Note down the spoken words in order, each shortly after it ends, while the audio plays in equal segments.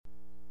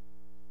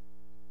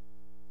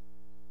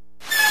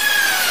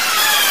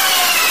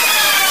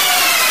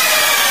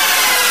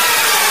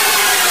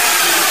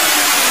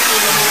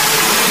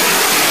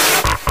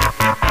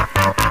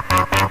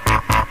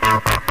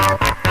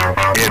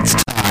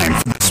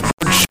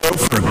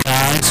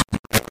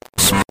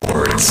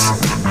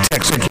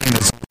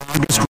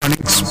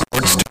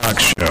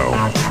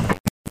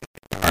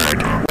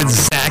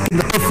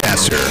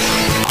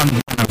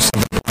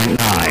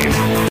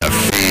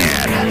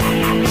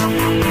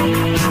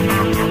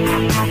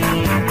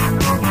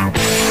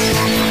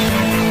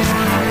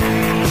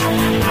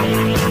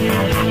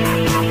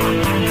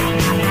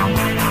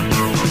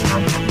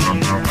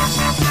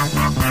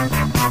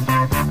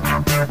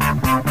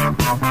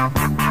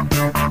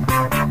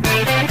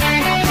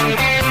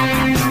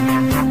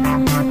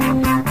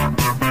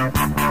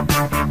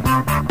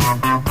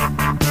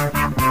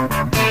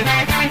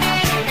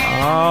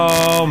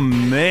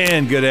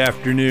good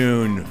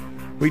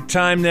afternoon. We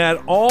timed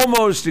that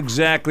almost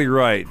exactly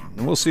right.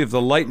 And we'll see if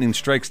the lightning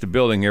strikes the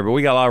building here, but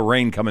we got a lot of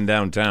rain coming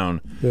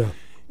downtown. Yeah.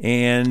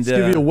 And Let's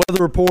give you a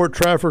weather report,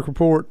 traffic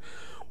report.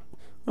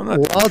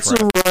 Lots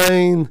of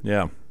rain.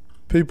 Yeah.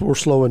 People are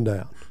slowing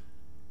down.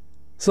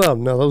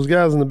 Some. Now, those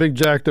guys in the big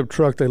jacked up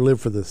truck, they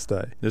live for this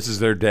day. This is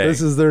their day.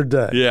 This is their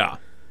day. Yeah.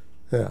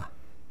 Yeah.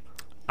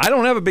 I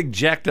don't have a big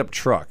jacked up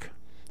truck.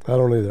 I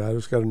don't either. I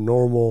just got a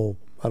normal,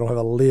 I don't have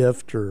a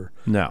lift or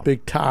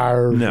big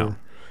tires or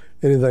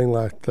anything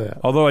like that.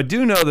 Although I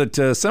do know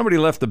that somebody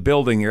left the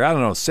building here. I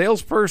don't know,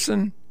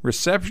 salesperson,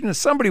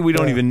 receptionist, somebody we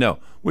don't even know,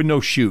 with no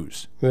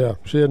shoes. Yeah.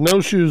 She had no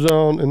shoes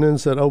on and then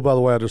said, oh, by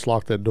the way, I just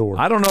locked that door.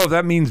 I don't know if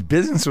that means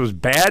business was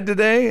bad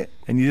today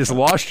and you just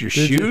lost your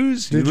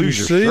shoes. Did you lose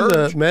your see shirt.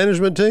 the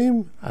management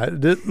team?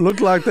 It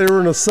looked like they were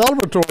in a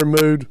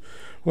celebratory mood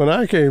when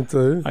I came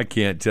through. I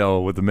can't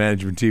tell with the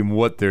management team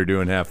what they're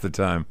doing half the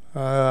time.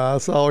 I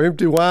saw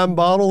empty wine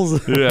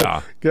bottles.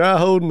 Yeah. Guy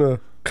holding a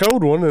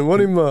cold one and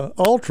one of them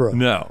Ultra.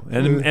 No,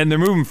 and they're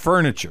moving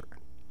furniture.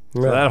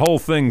 So that whole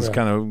thing's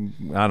kind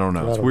of, I don't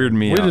know. It's weirding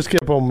me out. We just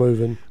kept on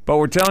moving. But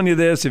we're telling you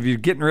this, if you're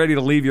getting ready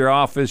to leave your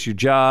office, your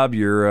job,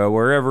 your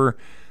wherever,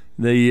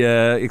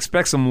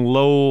 expect some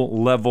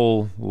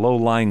low-lying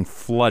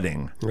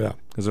flooding. Yeah.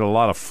 Because there's a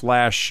lot of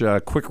flash,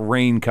 quick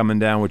rain coming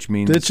down, which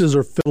means... Ditches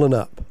are filling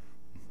up.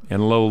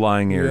 And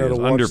low-lying areas,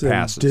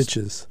 underpasses.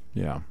 Ditches.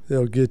 Yeah.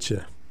 They'll get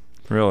you.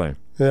 Really?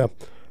 Yeah.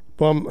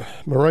 Well,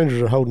 my Rangers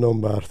are holding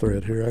on by a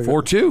thread here.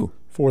 4-2.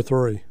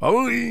 4-3.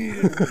 Oh,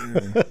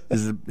 yeah.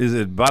 Is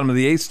it bottom of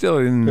the eighth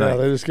still? Yeah,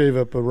 they just gave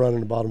up a run in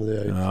the bottom of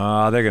the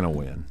eighth. They're going to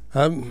win.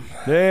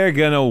 They're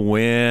going to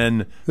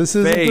win. This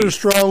isn't their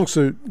strong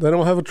suit. They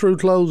don't have a true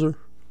closer.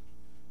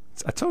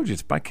 I told you,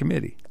 it's by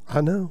committee.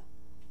 I know.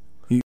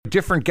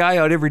 Different guy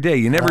out every day.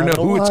 You never know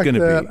who it's going to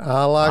be.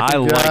 I like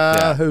a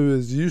guy who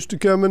is used to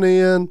coming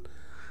in,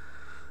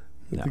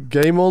 the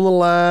game on the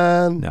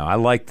line. No, I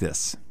like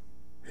this.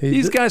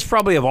 These guys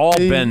probably have all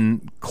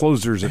been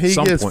closers at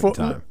some point in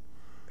time.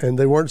 And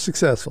they weren't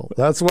successful.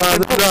 That's why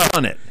they're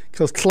done it.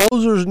 Because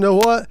closers, you know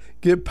what?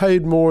 Get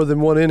paid more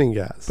than one inning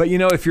guys. But,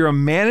 if you're a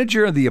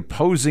manager of the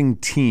opposing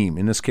team,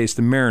 in this case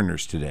the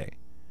Mariners today,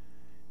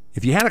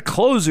 if you had a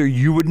closer,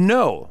 you would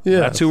know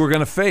that's who we're going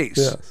to face.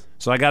 Yes.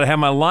 So I got to have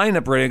my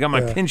lineup ready. I got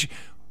my pinch.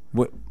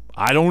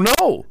 I don't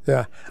know.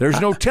 Yeah. There's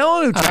no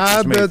telling who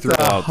Texas may throw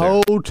out there.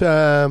 the whole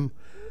time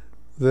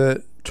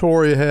that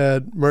Torrey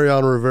had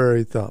Mariano Rivera,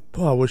 he thought,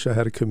 boy, I wish I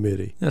had a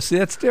committee. Now, see,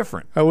 that's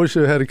different. I wish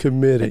I had a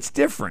committee. It's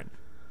different.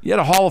 You had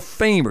a Hall of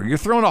Famer. You're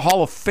throwing a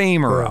Hall of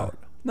Famer out.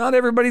 Not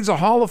everybody's a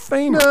Hall of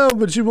Famer. No,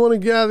 but you want a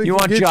guy that you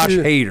want Josh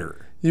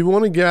Hader. You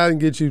want a guy that can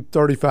get you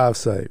 35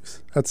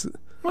 saves.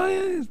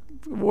 Well,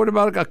 what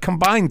about a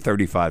combined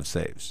 35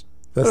 saves?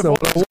 That's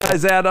not what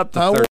guys add up to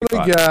 35. I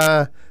want a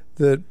guy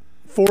that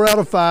 4 out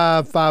of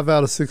 5, 5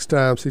 out of 6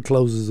 times he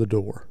closes the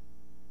door.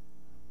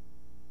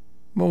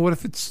 Well, what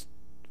if it's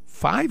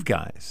 5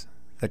 guys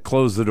that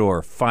close the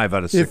door 5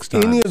 out of 6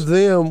 times? If any of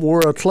them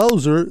were a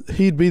closer,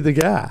 he'd be the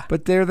guy.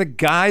 But they're the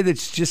guy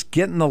that's just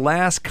getting the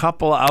last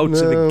couple outs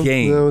of the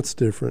game. No, it's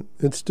different.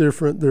 It's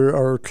different. There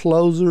are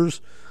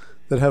closers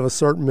that have a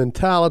certain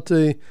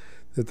mentality,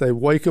 that they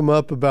wake them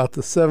up about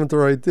the 7th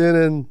or 8th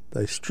inning,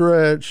 they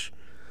stretch,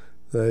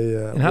 they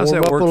and how's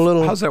warm that up work? a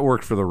little. How's that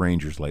worked for the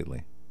Rangers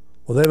lately?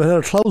 Well, they haven't had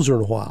a closer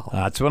in a while.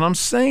 That's what I'm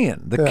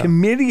saying. The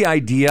committee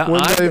idea,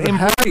 I've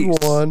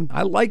embraced.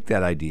 I like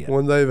that idea.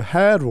 When they've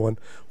had one,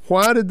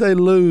 why did they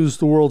lose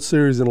the World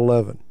Series in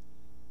 11?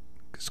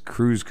 Because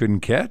Cruz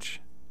couldn't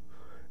catch?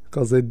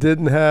 Because they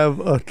didn't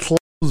have a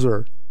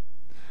closer.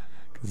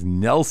 Because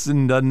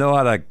Nelson doesn't know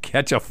how to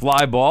catch a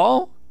fly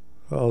ball?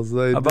 Because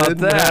they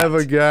didn't have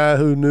a guy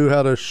who knew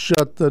how to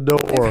shut the door.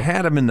 They've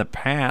had him in the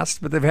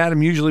past, but they've had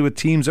him usually with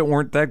teams that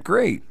weren't that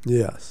great.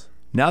 Yes.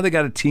 Now they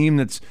got a team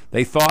that's,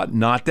 they thought,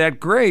 not that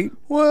great.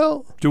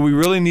 Well, do we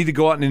really need to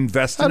go out and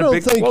invest in a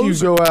big closer? I don't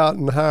think you go out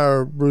and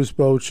hire Bruce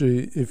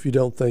Bochy if you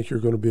don't think you're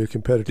going to be a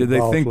competitive Did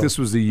they think player. This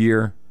was the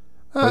year?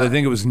 Or did they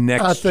think it was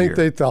next year? I think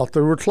they thought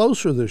they were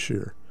closer this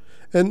year.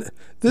 And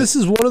this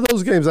is one of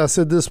those games, I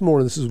said this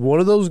morning, this is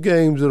one of those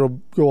games that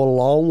will go a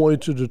long way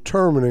to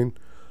determining,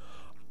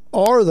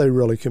 are they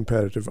really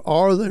competitive?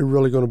 Are they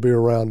really going to be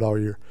around all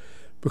year?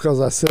 Because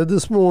I said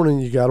this morning,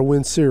 you got to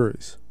win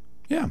series.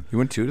 Yeah, you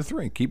went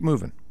 2-3. Keep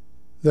moving.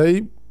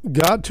 They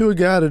got to a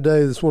guy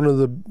today that's one of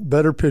the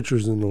better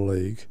pitchers in the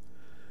league,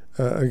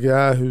 a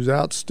guy who's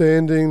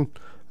outstanding,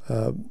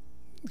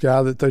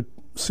 guy that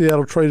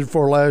Seattle traded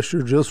for last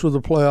year just for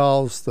the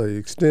playoffs. They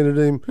extended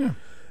him. Yeah.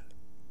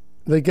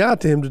 They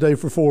got to him today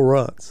for 4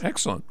 runs.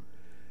 Excellent.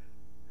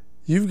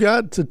 You've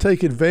got to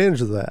take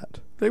advantage of that.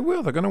 They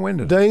will. They're going to win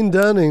today. Dane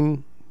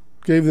Dunning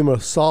gave them a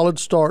solid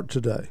start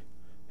today.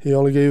 He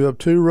only gave up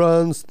 2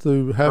 runs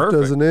through half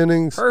dozen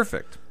innings.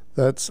 Perfect.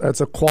 That's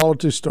a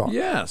quality start.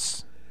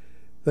 Yes.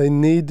 They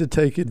need to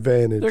take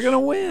advantage. They're going to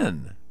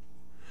win.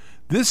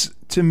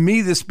 To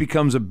me, this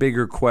becomes a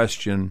bigger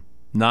question,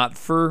 not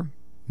for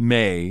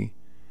May,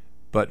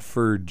 but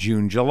for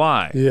June,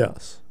 July.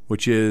 Yes.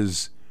 Which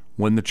is,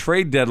 when the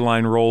trade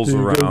deadline rolls Do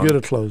you around, go get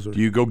a closer? do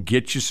you go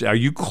get you? Are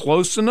you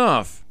close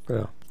enough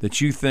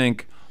that you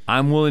think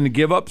I'm willing to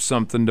give up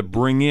something to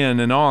bring in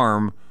an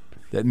arm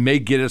that may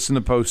get us in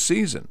the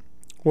postseason?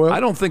 Well, I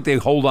don't think they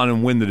hold on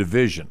and win the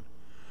division,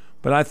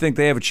 but I think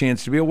they have a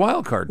chance to be a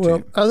wild card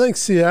team. I think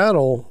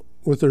Seattle,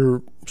 with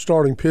their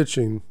starting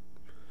pitching,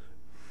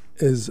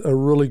 is a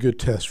really good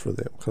test for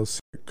them because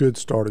good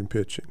starting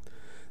pitching.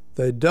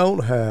 They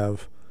don't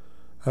have,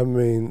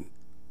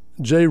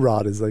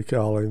 J-Rod, as they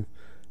call him,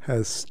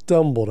 has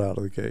stumbled out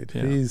of the gate.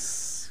 Yeah.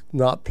 He's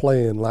not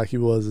playing like he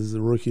was as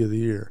the Rookie of the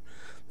Year.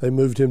 They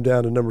moved him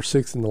down to number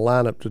 6 in the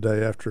lineup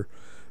today after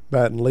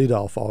batting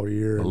leadoff all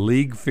year. The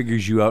league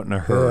figures you out in a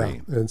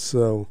hurry. Yeah, and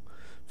so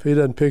if he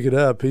doesn't pick it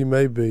up, he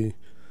may be,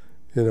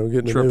 getting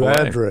a new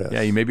address.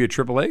 Yeah, he may be a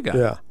AAA guy.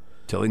 Yeah.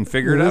 Till he can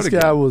figure it out again.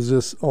 This guy was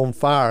just on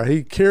fire.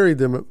 He carried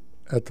them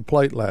at the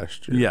plate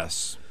last year.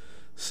 Yes.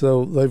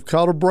 So they've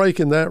caught a break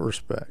in that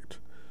respect.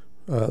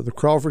 The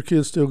Crawford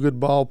kid's still a good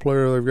ball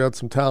player. They've got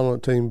some talent on the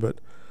team, but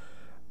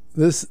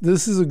this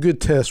is a good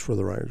test for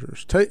the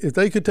Rangers. If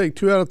they could take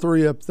 2 out of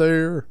 3 up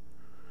there,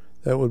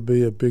 that would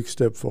be a big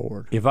step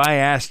forward. If I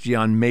asked you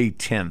on May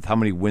 10th how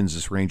many wins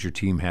this Ranger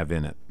team have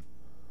in it,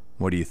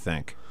 what do you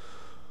think?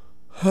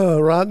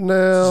 Right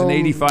now,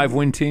 It's an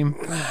 85-win team?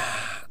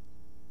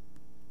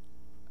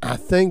 I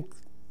think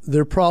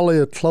they're probably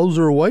a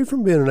closer away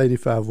from being an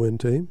 85-win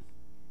team.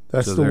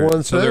 That's So the they're-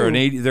 one. So they're an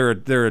 80.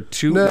 They're a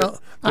 2. Now,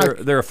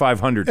 they're a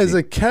 500 team. As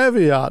a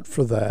caveat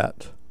for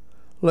that,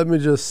 let me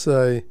just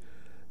say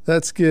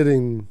that's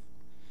getting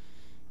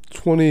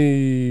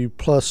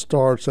 20-plus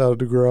starts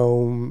out of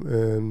DeGrom.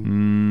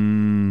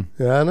 And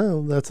yeah, I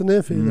know, that's an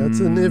iffy. That's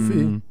an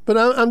iffy. But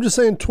I'm just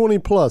saying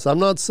 20-plus. I'm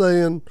not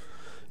saying,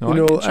 I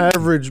get you.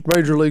 average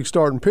Major League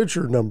starting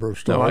pitcher number of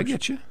starts. No, I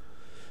get you.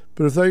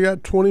 But if they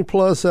got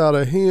 20-plus out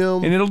of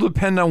him. And it'll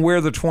depend on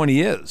where the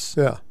 20 is.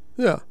 Yeah.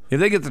 If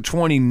they get the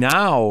 20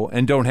 now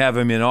and don't have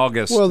him in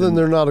August, well, then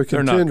they're not a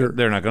contender.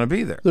 They're not going to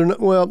be there. They're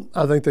not, well,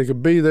 I think they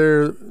could be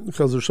there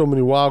because there's so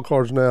many wild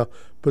cards now,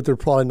 but they're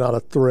probably not a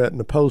threat in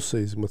the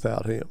postseason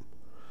without him.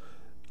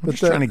 I'm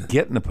just trying to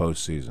get in the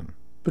postseason.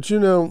 But,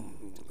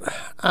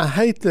 I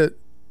hate that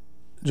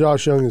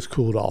Josh Young has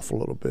cooled off a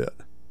little bit.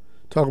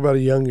 Talk about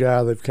a young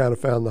guy. They've kind of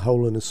found the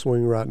hole in his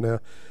swing right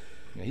now.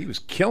 Yeah, he was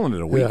killing it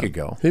a week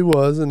ago. He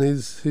was, and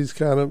he's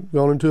kind of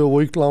gone into a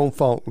week-long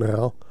funk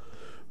now.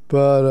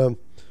 But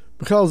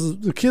because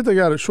the kid they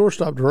got at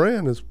shortstop,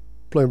 Duran, is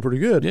playing pretty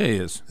good. Yeah, he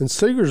is. And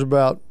Seager's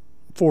about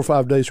 4 or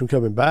 5 days from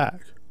coming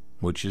back.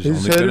 Which is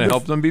only going to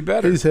help them be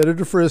better. He's headed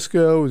to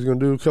Frisco. He's going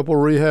to do a couple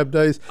of rehab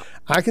days.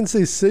 I can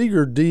see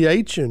Seager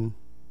DHing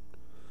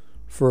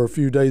for a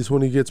few days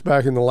when he gets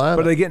back in the lineup.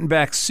 But are they getting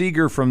back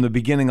Seager from the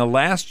beginning of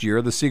last year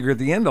or the Seager at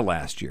the end of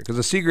last year? Because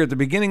the Seager at the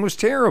beginning was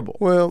terrible.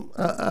 Well,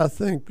 I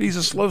think he's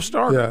a slow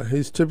starter. Yeah,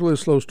 he's typically a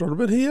slow starter,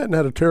 but he hadn't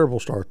had a terrible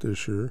start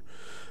this year.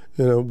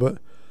 But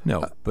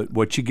no, but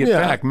what you get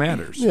back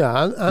matters. Yeah,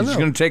 I know. He's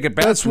going to take it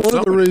back. That's from one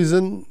somebody. of the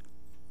reasons.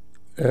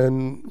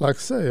 And like I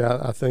say,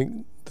 I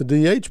think the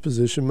DH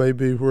position may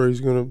be where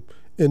he's going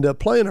to end up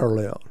playing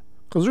early on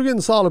because they're getting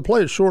solid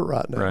play at short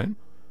right now. Right.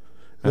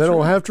 They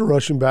don't have to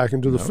rush him back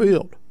into the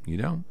field. You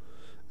don't.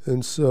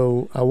 And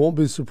so I won't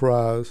be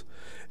surprised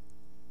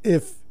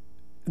if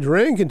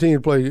Duran continues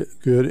to play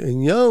good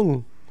and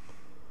Young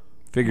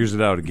figures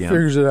it out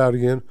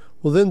again.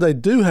 Well, then they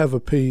do have a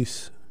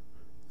piece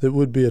that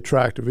would be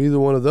attractive. Either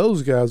one of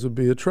those guys would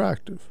be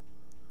attractive.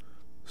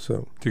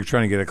 So you're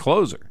trying to get a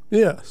closer.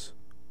 Yes.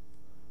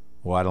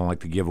 Well, I don't like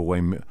to give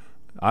away.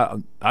 I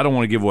don't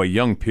want to give away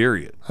Young.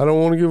 Period. I don't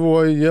want to give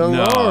away Young.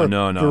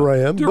 No.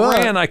 Duran.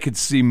 Duran, I could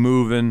see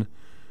moving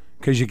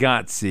because you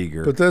got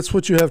Seager. But that's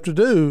what you have to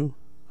do.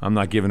 I'm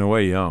not giving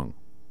away Young.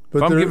 But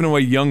if I'm giving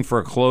away Young for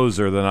a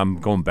closer, then I'm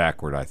going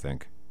backward. I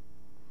think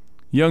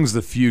Young's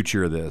the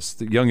future of this.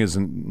 Young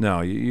isn't.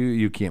 No,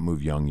 you can't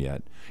move Young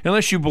yet,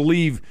 unless you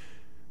believe.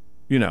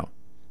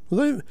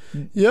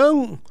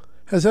 Young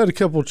has had a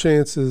couple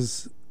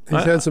chances.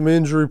 He's had some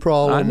injury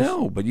problems. I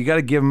know, but you got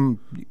to give him.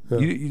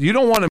 You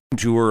don't want him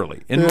too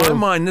early. In my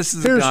mind, this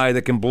is a guy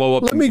that can blow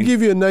up. Let me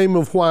give you a name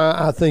of why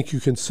I think you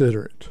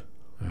consider it.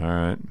 All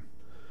right.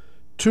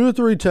 2 or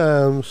 3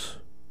 times,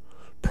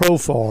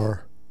 Profar,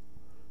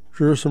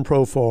 Jurickson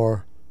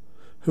Profar,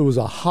 who was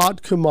a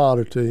hot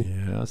commodity.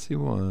 Yes, he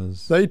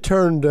was. They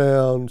turned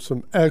down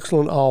some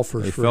excellent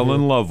offers. They for fell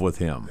him. in love with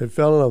him. They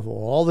fell in love with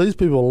him. All these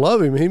people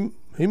love him.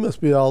 He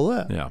must be all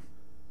that. Yeah.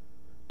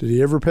 Did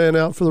he ever pan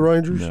out for the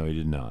Rangers? No, he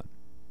did not.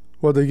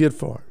 What did they get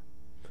for him?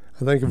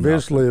 I think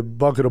eventually a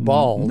bucket of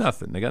balls.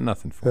 Nothing. They got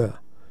nothing for him.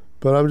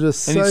 But I'm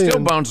just saying. And he's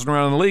still bouncing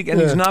around in the league,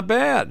 and he's not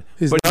bad.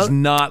 He's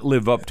not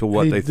live up to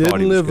what they thought he was going to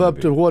be. He didn't live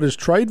up to what his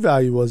trade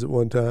value was at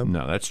one time.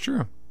 No, that's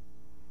true.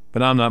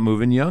 But I'm not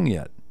moving Young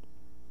yet.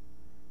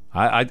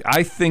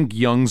 I think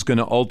Young's going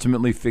to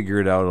ultimately figure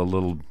it out a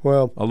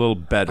little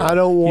better. I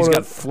don't want. He's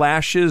got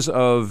flashes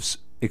of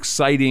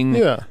exciting,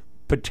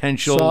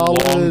 potential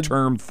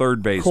long-term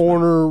third baseman,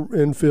 corner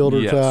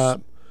infielder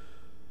type.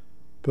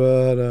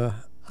 But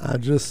I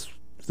just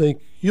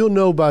think you'll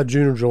know by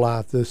June or July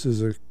if this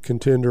is a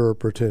contender or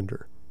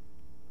pretender.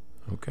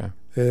 Okay.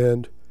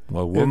 And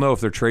well, we'll know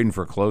if they're trading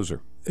for a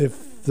closer.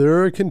 if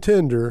they're a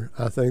contender,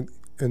 I think,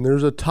 and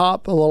there's a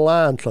top of the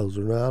line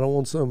closer. Now I don't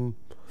want some,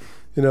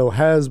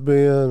 has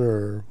been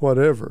or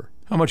whatever.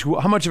 How much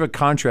of a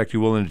contract are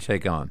you willing to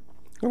take on?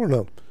 I don't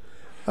know.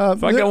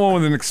 If I got one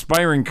with an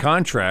expiring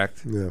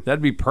contract,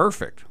 that'd be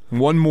perfect.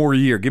 One more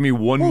year. Give me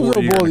one more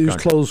year. Boy, he's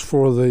closed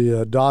for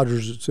the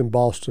Dodgers. It's in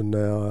Boston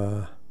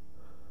now.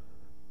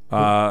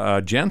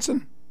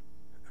 Jensen?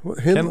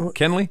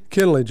 Kenley?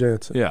 Kenley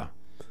Jansen. Yeah.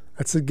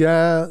 That's a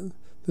guy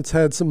that's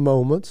had some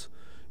moments.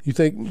 You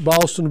think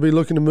Boston will be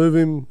looking to move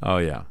him? Oh,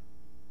 yeah.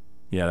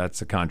 Yeah,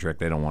 that's a contract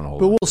they don't want to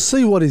hold. But we'll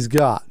see what he's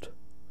got.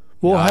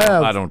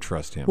 I don't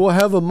trust him. We'll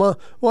have a month.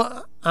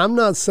 Well, I'm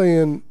not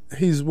saying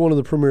he's one of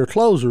the premier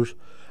closers.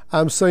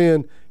 I'm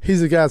saying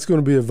he's a guy that's going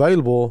to be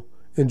available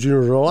in June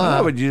or July.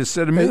 No, but you just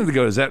said a minute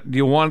ago. Do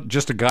you want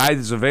just a guy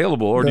that's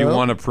available, or do you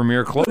want a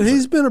premier closer? But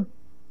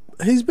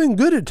he's been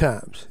good at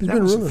times. That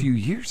was a few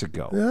years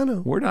ago. Yeah, I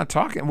know. We're not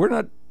talking. We're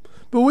not.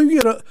 But we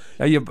get a.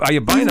 Are you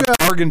buying a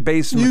bargain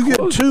base? You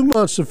get 2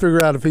 months to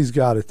figure out if he's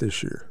got it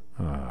this year.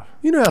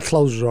 You know how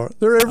closers are.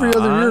 They're every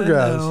other year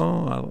guys. A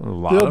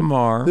lot of them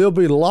are. They'll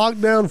be locked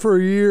down for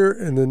a year,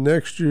 and then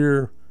next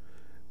year.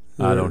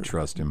 I don't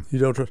trust him. You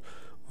don't trust.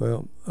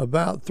 Well,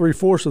 about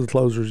 3/4 of the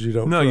closers you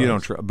don't. No, trust. You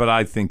don't trust. But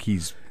I think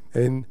he's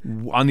and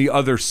on the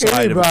other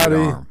side of the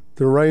arm.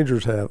 The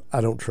Rangers have. I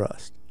don't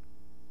trust.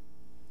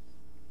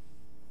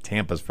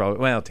 Tampa's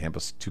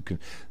too.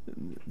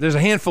 There's a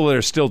handful that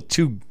are still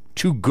too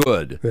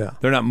good. Yeah.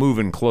 They're not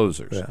moving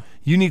closers. Yeah.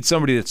 You need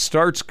somebody that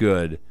starts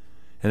good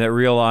and that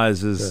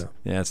realizes,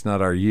 it's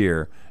not our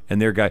year. And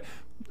their guy,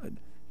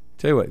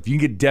 tell you what, if you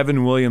can get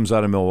Devin Williams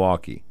out of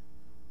Milwaukee,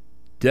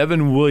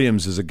 Devin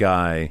Williams is a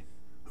guy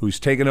who's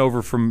taken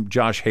over from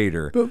Josh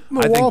Hader. But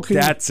Milwaukee,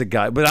 I think that's a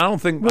guy. But I don't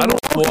think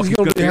Milwaukee's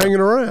going to be hanging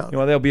around.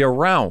 They'll be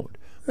around.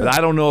 But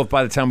I don't know if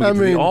by the time we get to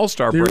the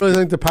All-Star break. Do you really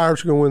think the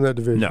Pirates are going to win that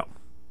division? No.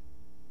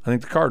 I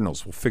think the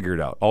Cardinals will figure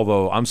it out.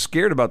 Although I'm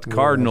scared about the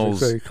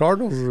Cardinals.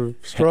 Cardinals have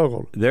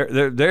struggled.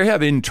 They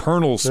have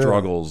internal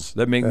struggles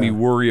that make me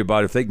worry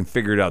about if they can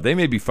figure it out. They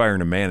may be firing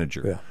a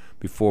manager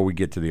before we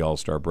get to the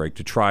All-Star break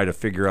to try to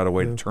figure out a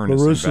way to turn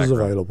this thing back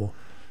around. available.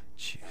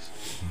 Jeez.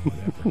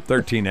 Whatever.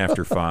 13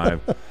 after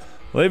 5.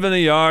 Leaving the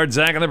yard.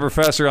 Zach and the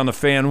Professor on the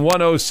Fan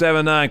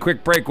 107.9.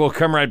 Quick break. We'll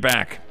come right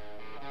back.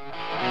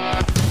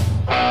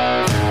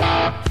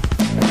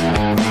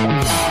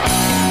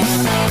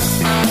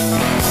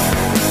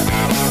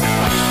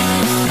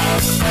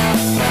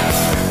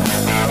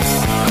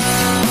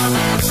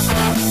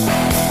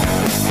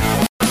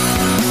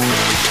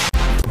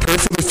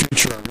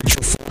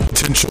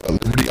 Potential at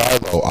Liberty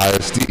ILO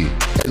ISD.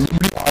 At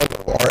Liberty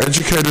ILO, our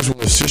educators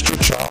will assist your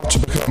child to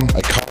become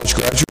a college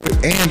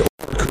graduate and or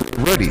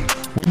career ready.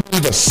 We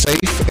believe a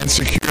safe and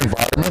secure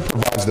environment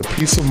provides the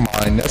peace of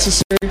mind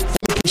necessary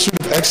for the pursuit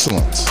of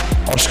excellence.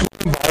 Our school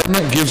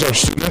environment gives our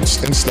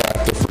students and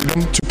staff the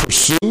freedom to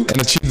pursue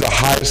and achieve the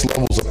highest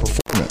levels of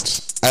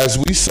performance. As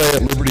we say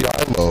at Liberty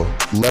ILO,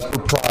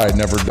 leopard pride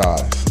never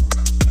dies.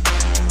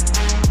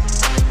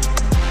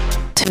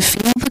 To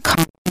feel the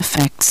calm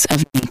effects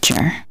of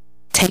nature,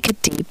 take a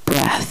deep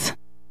breath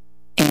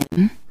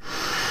in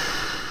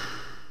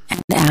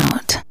and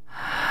out.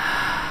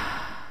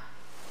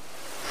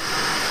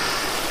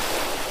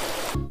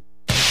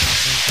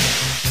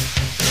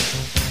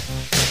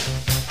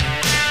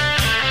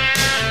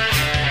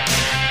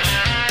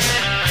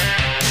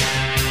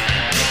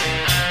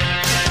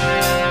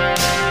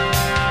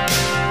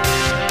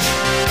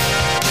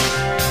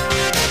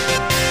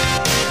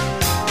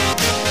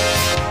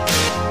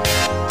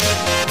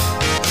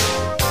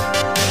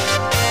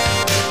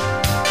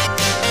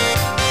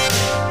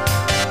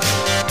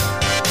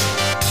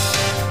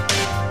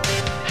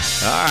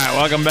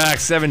 Welcome back.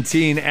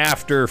 17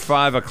 after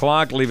 5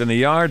 o'clock. Leaving the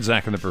yard.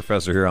 Zach and the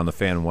Professor here on the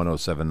Fan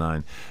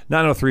 107.9.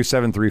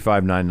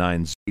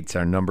 903-735-99. It's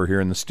our number here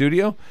in the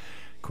studio.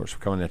 Of course,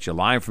 we're coming at you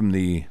live from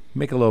the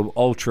Michelob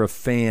Ultra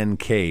Fan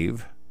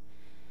Cave.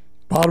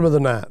 Bottom of the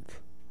ninth.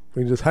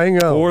 We can just hang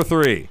up.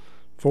 4-3.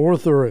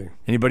 4-3.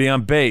 Anybody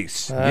on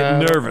base? Getting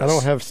nervous. I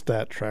don't have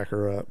stat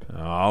tracker up.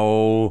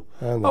 Oh.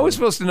 We're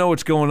supposed to know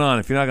what's going on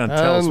if you're not going to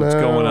tell us what's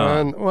going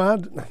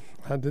on.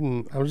 I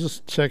didn't. I was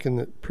just checking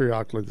it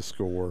periodically, the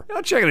score. You're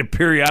not checking it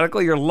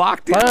periodically. You're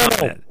locked in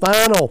on it.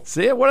 Final.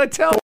 See it? What'd I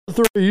tell you?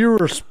 4-3. You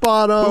were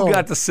spot on. Who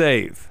got the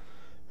save?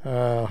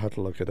 I'll have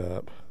to look it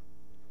up.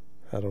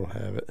 I don't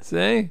have it.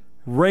 See?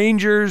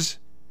 Rangers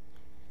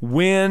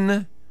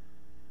win.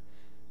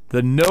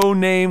 The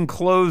no-name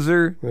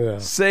closer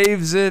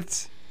saves it.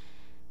 It's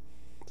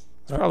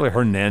probably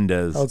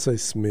Hernandez. I would say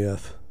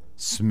Smith.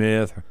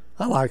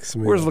 I like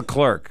Smith. Where's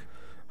Leclerc?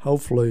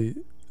 Hopefully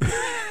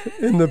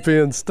in the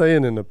pen,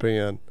 staying in the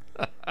pen.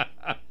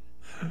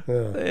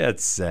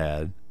 That's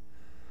sad.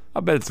 I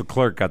bet it's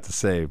Leclerc got the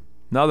save.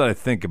 Now that I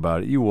think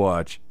about it, you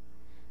watch.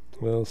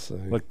 We'll see.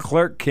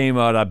 Leclerc came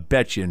out, I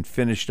bet you, and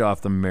finished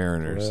off the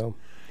Mariners. Well,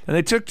 and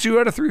they took 2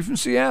 out of 3 from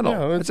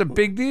Seattle. That's a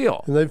big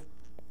deal. And they've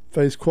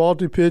faced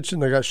quality pitching.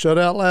 They got shut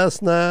out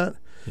last night.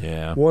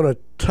 Yeah. Won a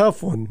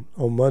tough one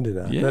on Monday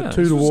night. Yeah, that 2-1.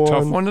 this was a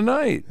tough one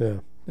tonight. Yeah.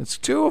 It's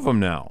two of them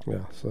now.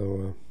 Yeah.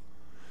 So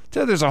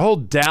There's a whole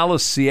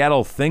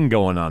Dallas-Seattle thing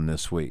going on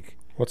this week.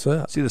 what's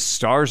that? See the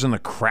Stars and the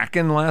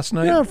Kraken last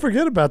night? Yeah,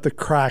 forget about the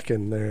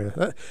Kraken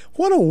there.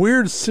 What a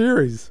weird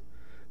series.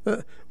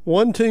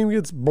 One team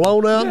gets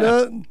blown out.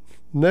 Yeah.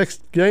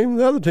 Next game,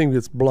 the other team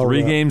gets blown out.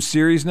 3-game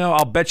series now?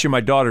 I'll bet you my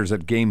daughter's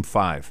at Game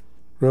 5.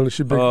 Really?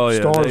 She big Oh, yeah.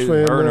 Stars fan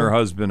Her and now? her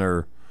husband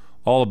are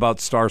all about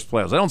Stars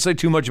playoffs. I don't say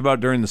too much about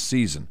during the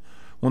season.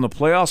 When the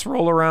playoffs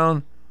roll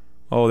around,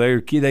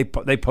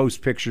 they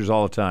post pictures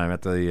all the time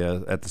at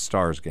the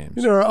Stars games.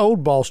 You know, our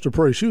old boss,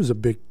 Dupree, she was a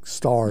big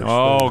Stars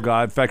Oh, fan.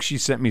 God. In fact, she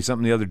sent me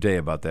something the other day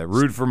about that.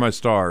 Root for my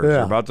Stars. Yeah.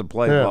 They're about to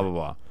play, Yeah. blah, blah,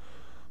 blah.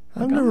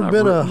 I've never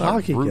been a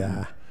hockey rooting.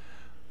 guy.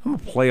 I'm a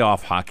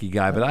playoff hockey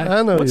guy, but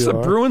I know once you the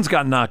are. Bruins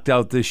got knocked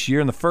out this year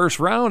in the first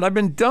round, I've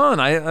been done.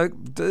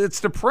 It's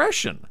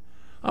depression.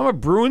 I'm a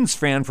Bruins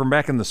fan from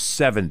back in the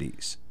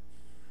 70s.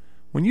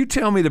 When you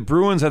tell me the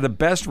Bruins had the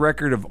best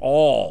record of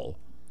all,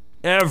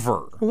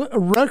 ever, A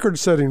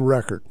record-setting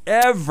record.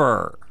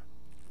 ever,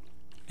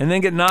 and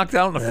then get knocked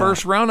out in the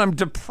first round, I'm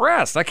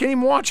depressed. I can't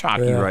even watch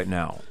hockey Yeah. right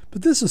now.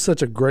 But this is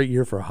such a great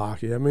year for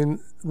hockey. I mean,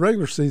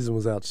 regular season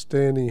was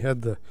outstanding. You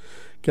had the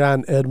guy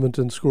in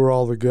Edmonton score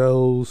all the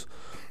goals.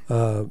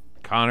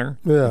 Connor,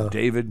 Yeah.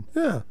 David,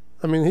 Yeah,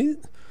 I mean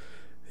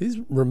he's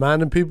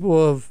reminding people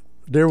of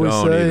dare we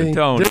don't say even,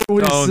 don't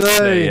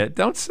say it.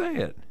 Don't say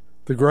it.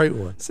 the great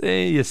one.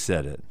 Say you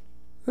said it.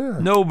 Yeah.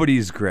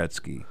 Nobody's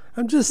Gretzky.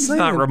 I'm just He's saying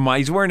not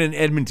he's wearing an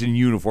Edmonton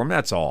uniform.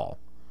 That's all.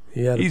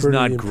 he had a he's pretty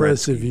not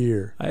impressive Gretzky.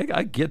 year.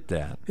 I get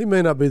that. He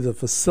may not be the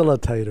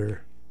facilitator.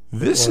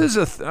 This is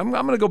I'm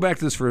going to go back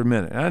to this for a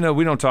minute. I know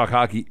we don't talk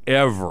hockey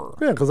ever.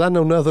 Yeah, because I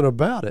know nothing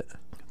about it.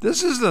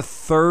 This is the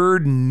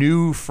third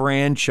new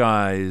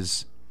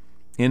franchise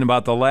in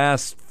about the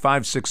last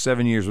 5, 6,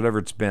 7 years, whatever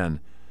it's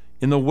been,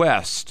 in the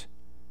West.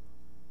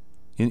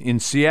 In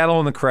Seattle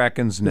and the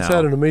Krakens now. It's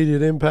had an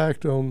immediate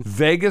impact on.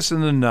 Vegas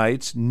and the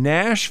Knights,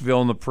 Nashville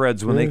and the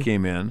Preds when they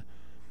came in.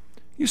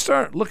 You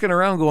start looking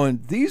around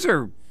going, these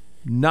are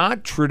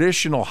not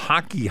traditional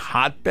hockey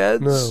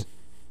hotbeds No.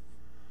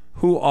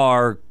 who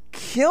are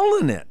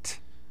killing it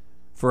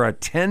for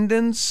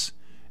attendance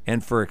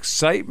and for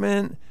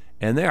excitement,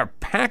 and they are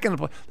packing the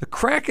place. The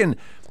Kraken,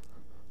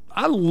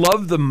 I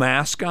love the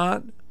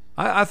mascot.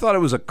 I thought it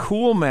was a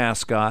cool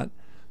mascot.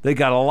 They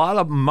got a lot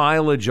of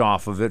mileage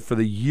off of it for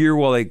the year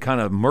while they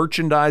kind of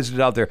merchandised it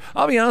out there.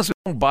 I'll be honest,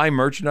 I don't buy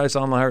merchandise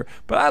online,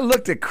 but I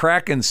looked at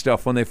Kraken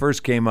stuff when they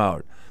first came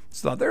out.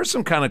 So thought there's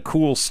some kind of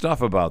cool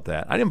stuff about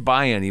that. I didn't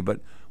buy any,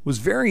 but was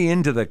very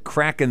into the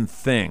Kraken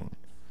thing.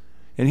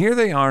 And here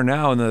they are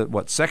now in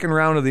the second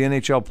round of the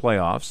NHL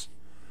playoffs.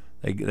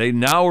 They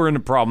now are in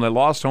the problem. They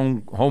lost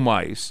home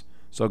ice,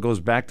 so it goes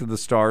back to the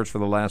Stars for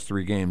the last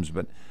 3 games.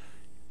 But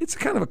it's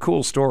kind of a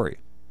cool story.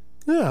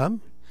 Yeah, I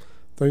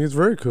think it's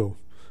very cool.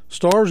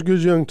 Stars,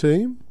 good young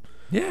team.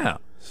 Yeah.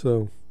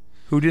 So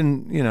Who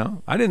didn't?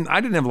 I didn't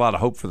have a lot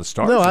of hope for the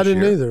Stars. no, this I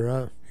didn't year.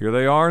 either. Here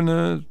they are in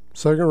the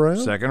Second round.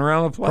 second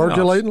round of the playoffs.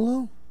 Percolating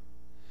along.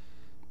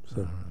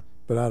 So,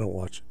 but I don't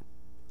watch it.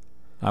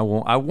 I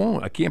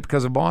won't. I can't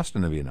because of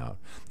Boston being out.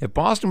 If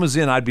Boston was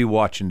in, I'd be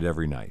watching it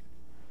every night.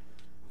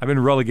 I've been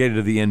relegated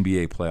to the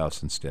NBA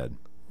playoffs instead.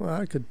 Well,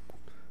 I could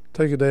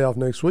take a day off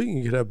next week and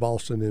you could have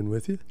Boston in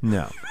with you.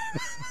 No.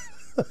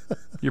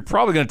 You're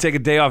probably going to take a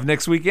day off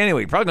next week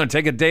anyway. You're probably going to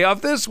take a day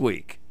off this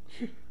week.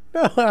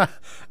 No,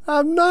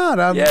 I'm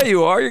not. Yeah,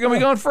 you are. You're going to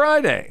be gone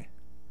Friday.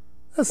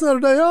 That's not a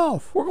day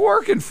off. We're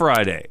working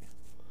Friday.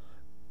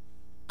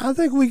 I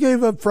think we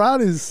gave up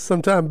Fridays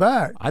some time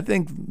back, I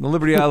think the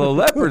Liberty Isle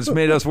Leopards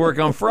made us work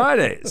on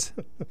Fridays.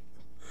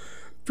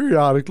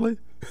 periodically.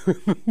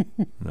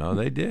 No,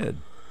 they did.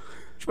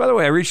 Which, by the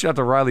way, I reached out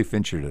to Riley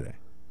Fincher today.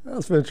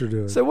 How's Venture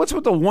doing? I said, what's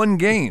with the one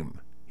game?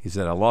 He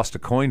said, I lost a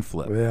coin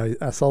flip. Yeah,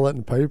 I saw that in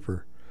the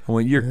paper. I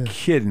went, you're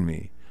kidding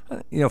me.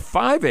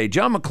 5A,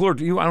 John McClure,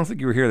 I don't think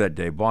you were here that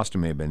day.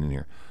 Boston may have been in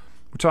here.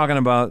 We're talking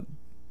about,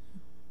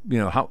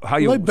 how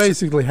you... They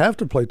basically have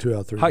to play 2 out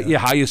of 3.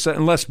 how you said,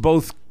 unless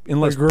both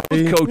Agree.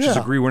 coaches Yeah.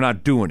 agree we're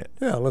not doing it.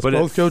 Yeah, unless But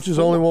both at coaches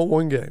only want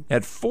one game.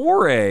 At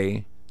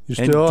 4A, You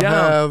and still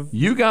down, have.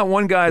 you got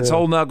one guy that's Yeah.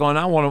 holding out going,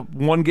 I want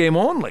one game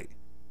only.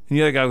 And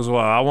the other guy goes,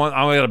 well,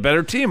 I got a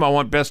better team. I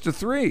want best of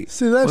 3.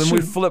 See, that Then we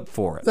should- flip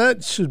for it.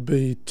 That should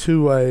be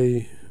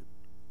 2A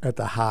at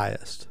the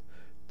highest.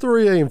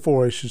 3A and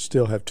 4A should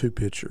still have 2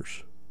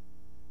 pitchers.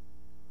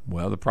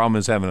 Well, the problem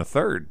is having a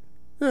third.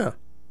 Yeah,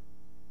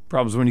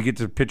 Problem is when you get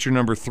to pitcher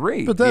number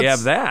 3, But you that's-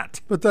 have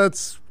that. but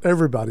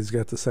everybody's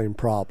got the same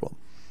problem.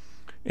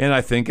 And I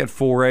think at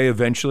 4A,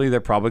 eventually, they're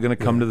probably going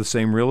to come to the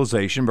same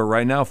realization. But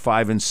right now,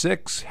 5 and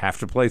 6 have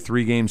to play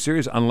 3-game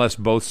series unless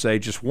both say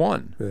just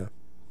one. Yeah,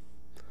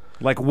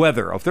 Like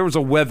weather. If there was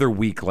a weather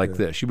week like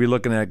this, you'd be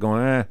looking at it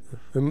going,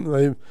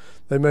 and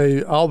they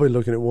may all be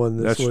looking at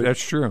one this week.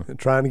 that's true. And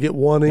trying to get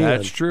one in.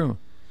 That's true.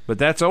 But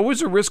that's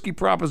always a risky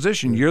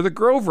proposition. You're the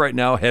Grove right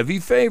now, heavy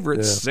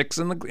favorite, 6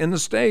 in the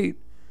state.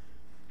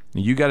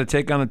 You got to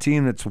take on a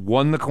team that's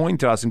won the coin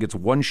toss and gets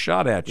one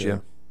shot at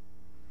you.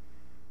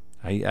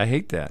 I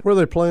hate that. Where are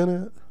they playing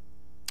at?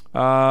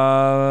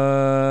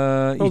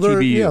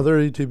 ETBU. They're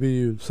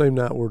ETBU. Same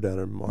night we're down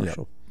in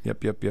Marshall.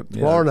 Yep. Yeah.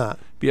 Tomorrow night.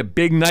 Be a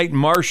big night in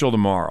Marshall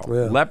tomorrow.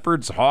 Yeah.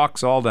 Leopards,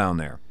 Hawks, all down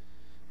there.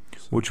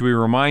 Which we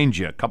remind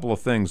you, a couple of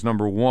things.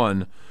 Number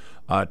one,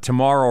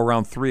 tomorrow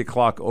around 3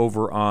 o'clock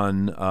over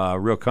on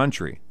Real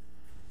Country,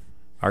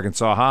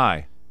 Arkansas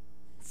High,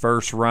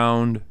 first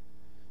round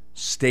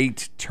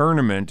state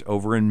tournament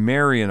over in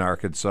Marion,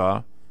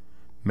 Arkansas.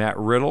 Matt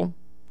Riddle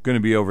going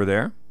to be over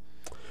there.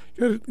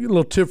 Got a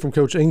little tip from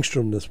Coach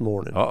Engstrom this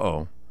morning.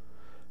 Uh-oh.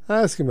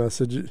 I asked him, I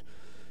said,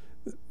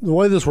 the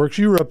way this works,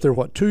 you were up there,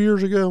 2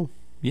 years ago?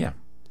 Yeah.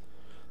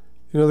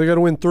 They got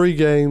to win 3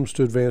 games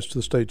to advance to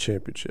the state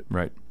championship.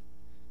 Right.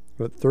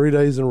 But 3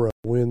 days in a row.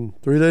 Win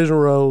 3 days in a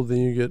row, then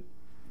you get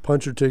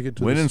punch your ticket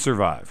to win the and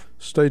survive.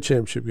 State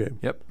championship game.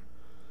 Yep.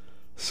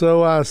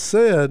 So I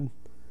said,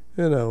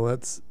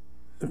 that's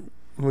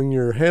when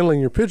you're handling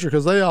your pitcher,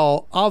 because they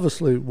all,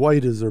 obviously,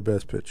 Wade is their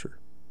best pitcher.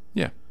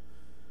 Yeah.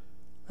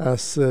 I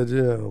said,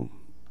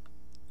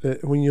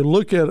 when you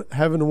look at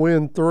having to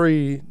win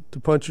 3 to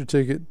punch your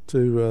ticket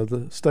to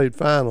the state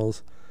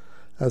finals,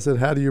 I said,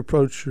 how do you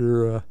approach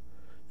your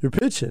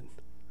pitching?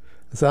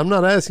 I said, I'm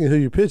not asking who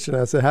you're pitching.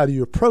 I said, how do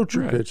you approach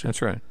your pitching?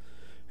 That's right.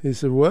 He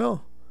said,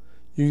 well,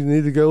 you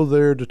need to go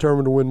there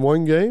determined to win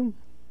 1 game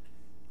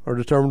or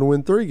determined to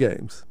win 3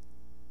 games.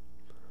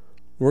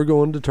 We're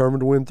going determined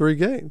to win 3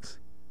 games.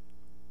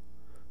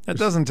 That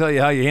doesn't tell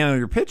you how you handle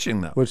your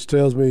pitching, though. Which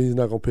tells me he's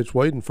not going to pitch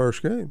Wade in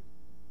first game.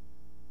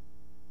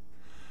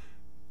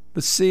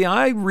 But see,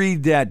 I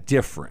read that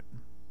different.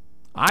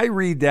 I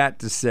read that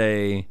to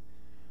say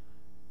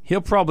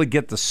he'll probably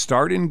get the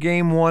start in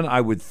game 1,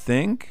 I would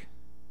think,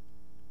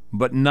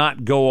 but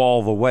not go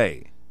all the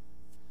way.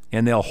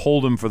 And they'll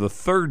hold him for the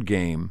 3rd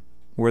game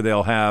where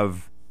they'll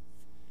have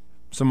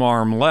some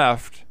arm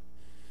left.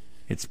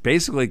 It's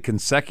basically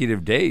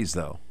consecutive days,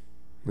 though.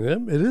 Yeah,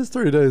 it is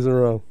 3 days in a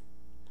row.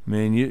 I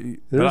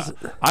mean,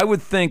 I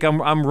would think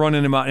I'm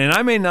running him out, and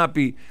I may not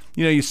be.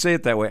 You say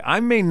it that way. I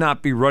may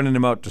not be running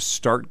him out to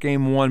start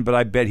game 1, but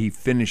I bet he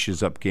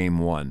finishes up game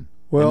 1.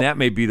 Well, and that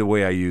may be the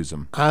way I use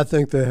him. I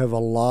think they have a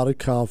lot of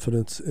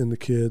confidence in the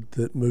kid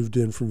that moved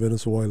in from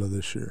Venezuela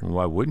this year.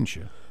 Why wouldn't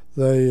you?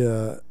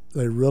 They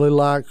really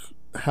like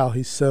how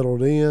he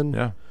settled in.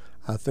 Yeah,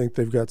 I think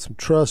they've got some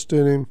trust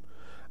in him.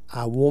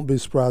 I won't be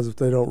surprised if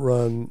they don't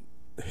run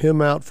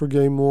him out for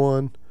game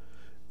 1,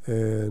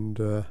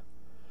 and.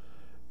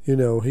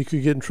 He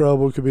could get in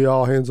trouble. It could be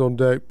all hands on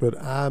deck, but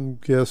I'm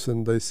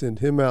guessing they send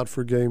him out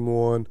for game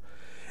 1.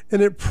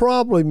 And it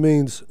probably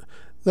means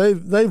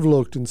they've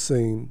looked and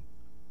seen.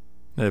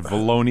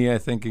 Valonia, I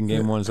think, in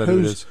game 1. Is that who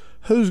it is?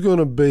 Who's going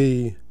to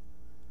be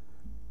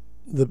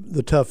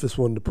the toughest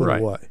one to put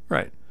away?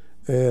 Right.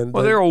 And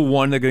they're a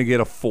 1. They're going to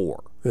get a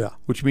 4. Yeah.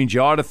 Which means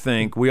you ought to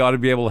think we ought to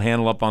be able to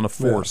handle up on a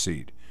 4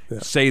 seed. Yeah.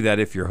 Say that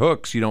if you're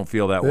Hooks, you don't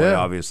feel that way,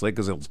 obviously,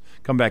 because it'll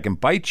come back and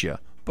bite you.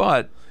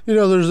 But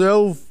there's the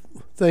old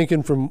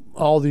thinking from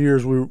all the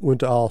years we went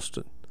to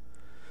Austin.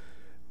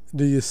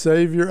 Do you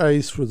save your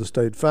ace for the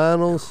state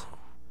finals,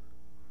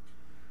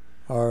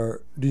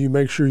 or do you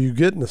make sure you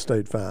get in the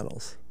state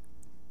finals?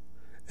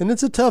 And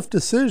it's a tough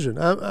decision.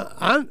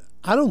 I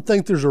don't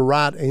think there's a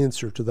right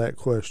answer to that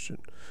question.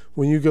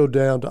 When you go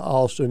down to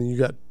Austin and you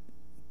got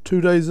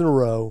 2 days in a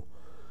row,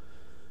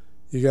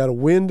 you got to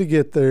win to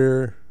get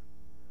there,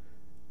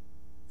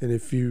 and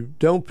if you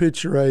don't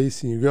pitch your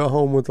ace and you go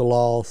home with a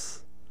loss,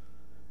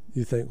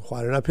 you think,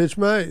 why didn't I pitch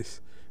my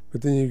ace?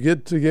 But then you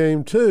get to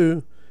game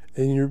 2,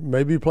 and you're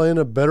maybe playing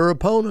a better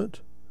opponent,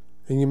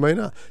 and you may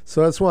not.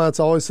 So that's why it's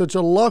always such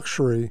a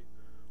luxury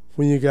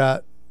when you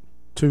got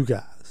 2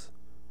 guys.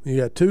 You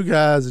got 2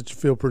 guys that you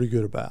feel pretty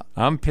good about.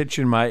 I'm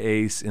pitching my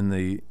ace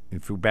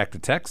if we're back to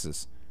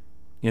Texas,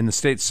 in the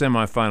state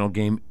semifinal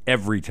game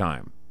every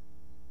time.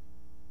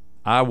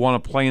 I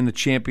want to play in the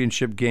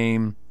championship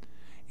game.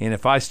 And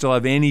if I still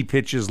have any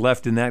pitches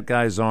left in that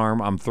guy's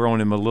arm, I'm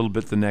throwing him a little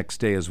bit the next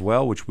day as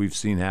well, which we've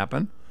seen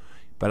happen.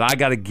 But I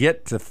got to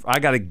get to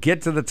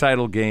the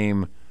title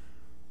game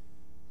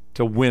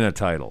to win a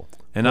title,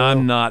 and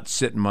I'm not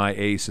sitting my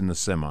ace in the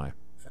semi.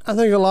 I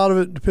think a lot of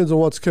it depends on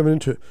what's coming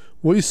into it.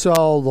 We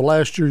saw the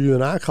last year you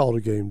and I called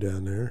a game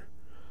down there,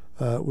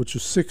 which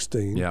was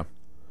 16. Yeah.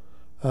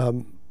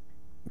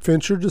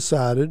 Fincher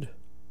decided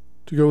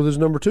to go with his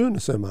number 2 in the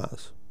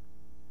semis,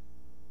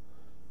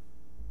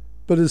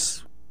 but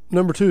his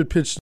number 2 had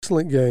pitched an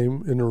excellent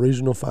game in the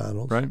regional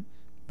finals. Right.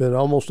 Been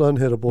almost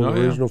unhittable in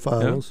the regional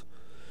finals.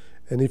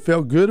 Yeah. And he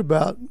felt good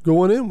about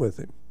going in with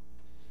him.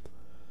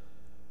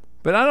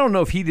 But I don't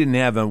know if he didn't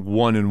have a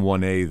 1 in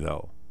 1A,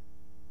 though.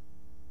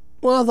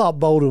 Well, I thought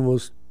Bolden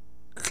was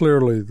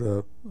clearly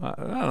the... I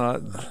don't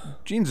know.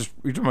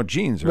 You're talking about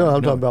Jeans, right? No,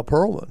 I'm talking about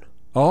Perlman.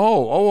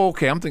 Oh,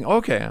 okay. I'm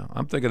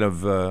thinking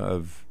of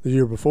the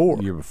year before.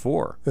 The year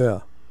before. Yeah.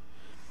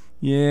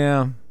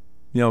 Yeah.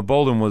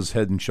 Bolden was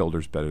head and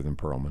shoulders better than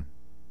Perlman.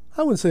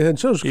 I wouldn't say head and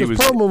shoulders because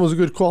Perlman was a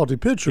good quality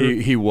pitcher.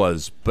 He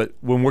was, but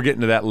when we're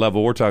getting to that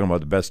level, we're talking about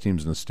the best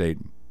teams in the state.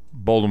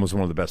 Bolden was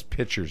one of the best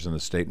pitchers in the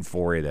state in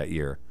 4A that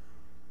year.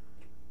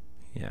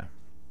 Yeah.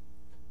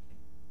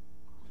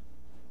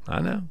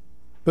 I know.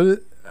 But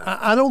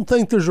I don't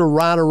think there's a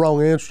right or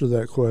wrong answer to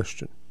that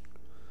question.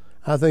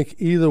 I think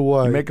either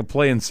way. You make a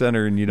play in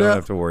center and you don't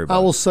have to worry about it.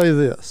 I will say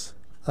this.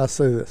 I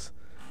say this.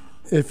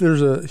 If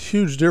there's a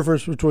huge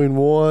difference between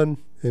 1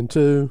 and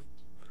 2,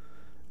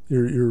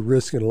 you're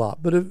risking a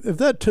lot. But if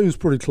that 2's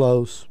pretty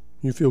close,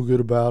 you feel good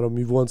about them,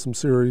 you've won some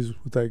series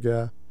with that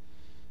guy.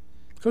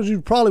 Because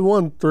you've probably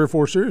won 3 or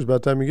 4 series by the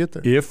time you get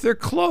there. If they're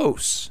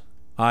close,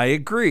 I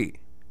agree.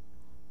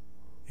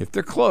 If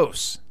they're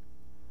close.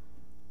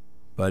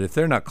 But if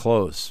they're not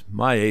close,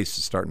 my ace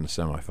is starting the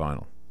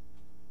semifinal.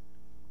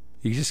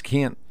 You just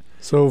can't.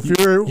 So if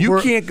you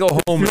can't go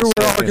home. If you're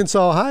where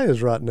Arkansas High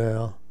is right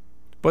now.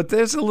 But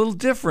there's a little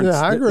difference.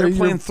 Yeah, I agree. They're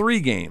playing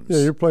 3 games. Yeah,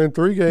 you're playing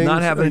 3 games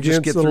not having against to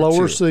just get the through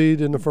lower 2. seed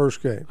in the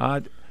first game.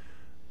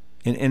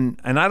 And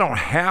I don't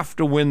have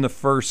to win the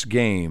first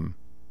game.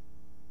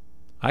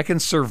 I can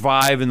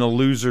survive in the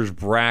loser's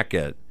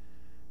bracket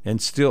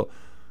and still.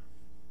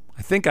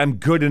 I think I'm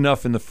good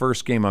enough in the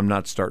first game. I'm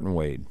not starting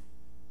Wade.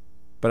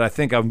 But I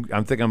think I'm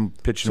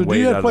pitching Wade. So do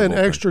you have to play an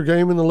bullpen. extra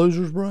game in the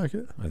loser's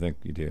bracket? I think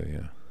you do,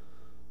 yeah.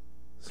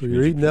 So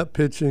you're eating up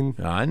pitching.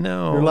 I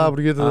know. You're liable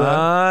to get to that.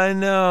 I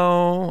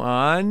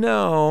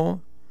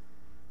know.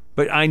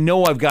 But I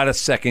know I've got a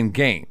second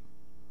game.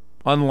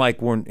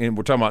 Unlike we're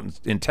talking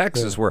about in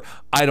Texas, where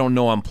I don't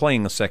know I'm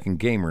playing a second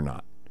game or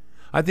not.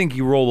 I think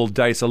you roll the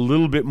dice a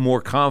little bit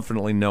more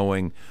confidently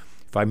knowing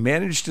if I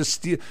manage to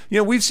steal.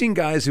 We've seen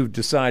guys who've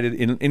decided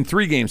in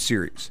 3-game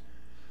series,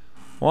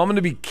 well, I'm going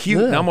to be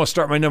cute and I'm going to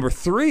start my number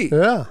 3.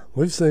 Yeah,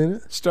 we've seen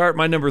it. Start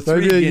my number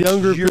 3 Maybe against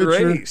younger your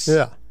pitcher. ace.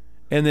 Yeah.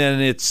 And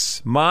then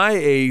it's my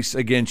ace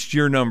against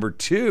your number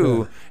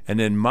 2, and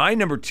then my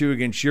number 2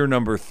 against your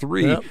number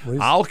 3. Yep,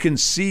 I'll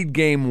concede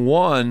game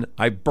 1.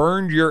 I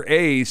burned your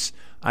ace.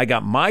 I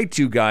got my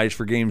 2 guys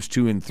for games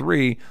 2 and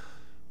 3.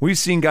 We've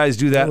seen guys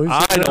do that. We've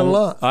seen that a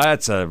lot.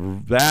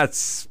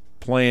 That's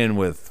playing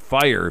with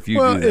fire if you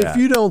do that. If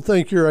you don't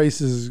think your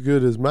ace is as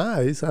good as my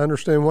ace, I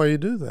understand why you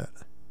do that.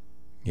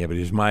 Yeah, but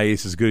is my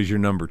ace as good as your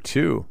number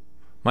 2?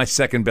 My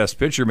second best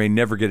pitcher may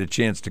never get a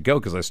chance to go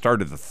because I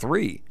started the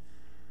 3,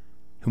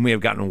 who may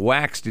have gotten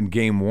waxed in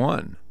game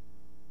 1.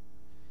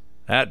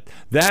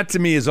 That to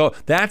me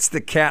that's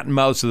the cat and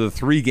mouse of the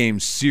 3-game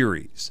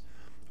series.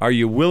 Are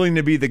you willing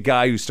to be the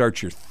guy who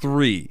starts your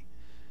 3,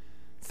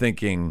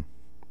 thinking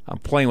I'm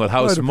playing with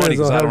house money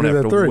because I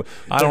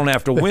don't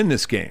have to win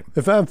this game?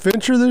 If I'm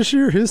Fincher this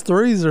year, his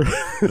 3s are.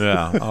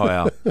 Yeah. Oh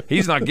yeah.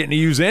 He's not getting to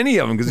use any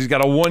of them because he's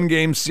got a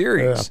 1-game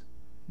series.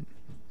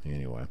 Yeah.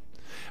 Anyway,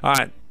 all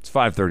right. It's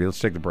 5:30. Let's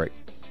take the break.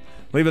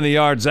 Leaving the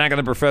Yard, Zach and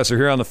the Professor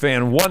here on the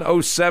Fan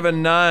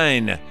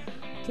 107.9.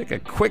 Take a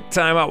quick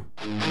time out.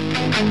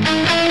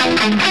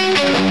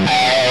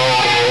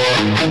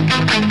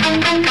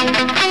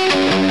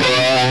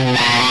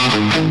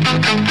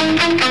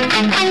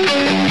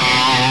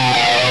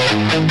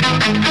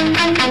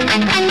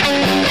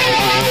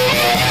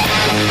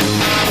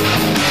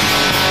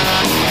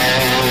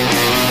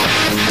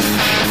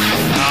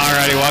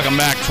 Alrighty, welcome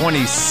back.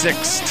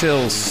 26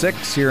 till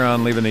 6 here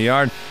on Leaving the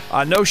Yard.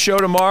 No show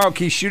tomorrow.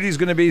 Keith Schuette's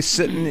going to be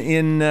sitting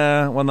in,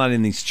 not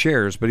in these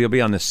chairs, but he'll be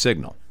on this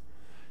signal.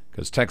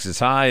 Because Texas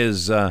High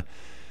is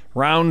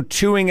round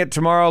 2ing it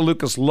tomorrow.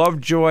 Lucas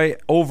Lovejoy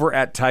over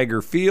at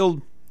Tiger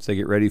Field. As they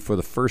get ready for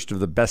the first of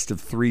the best of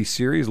 3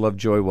 series.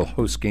 Lovejoy will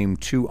host Game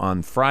 2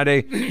 on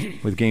Friday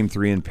with Game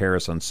 3 in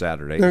Paris on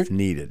Saturday if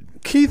needed.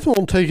 Keith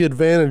won't take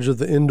advantage of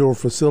the indoor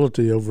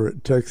facility over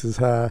at Texas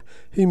High.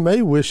 He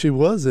may wish he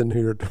was in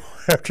here tomorrow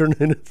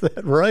afternoon if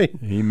that rain.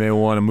 He may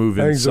want to move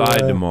inside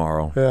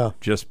tomorrow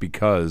just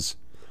because.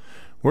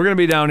 We're going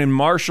to be down in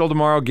Marshall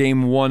tomorrow,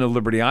 Game 1 of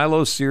Liberty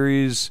ILO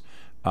series.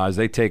 As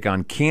they take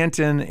on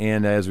Canton,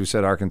 and as we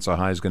said, Arkansas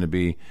High is going to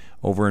be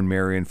over in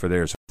Marion for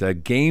theirs. The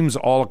games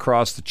all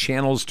across the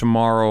channels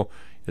tomorrow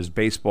as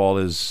baseball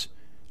it's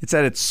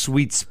at its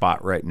sweet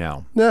spot right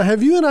now. Now,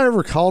 have you and I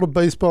ever called a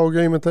baseball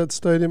game at that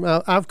stadium?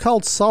 I've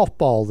called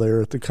softball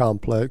there at the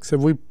complex.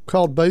 Have we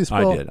called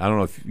baseball? I did. I don't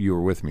know if you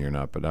were with me or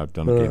not, but I've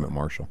done a game at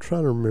Marshall. I'm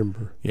trying to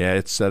remember. Yeah,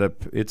 it's set up.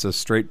 It's a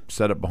straight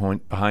setup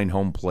behind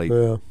home plate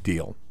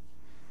deal.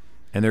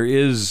 And there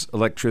is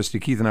electricity.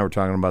 Keith and I were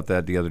talking about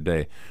that the other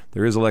day.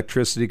 There is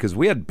electricity because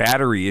we had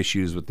battery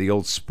issues with the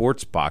old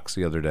sports box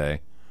the other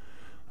day.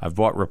 I've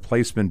bought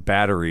replacement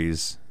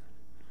batteries,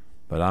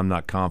 but I'm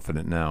not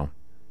confident now.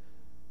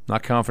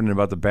 Not confident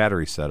about the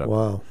battery setup.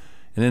 Wow.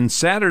 And then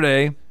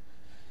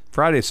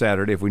Friday,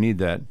 Saturday, if we need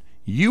that,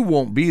 you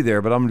won't be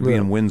there, but I'm going to be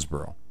in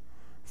Winsboro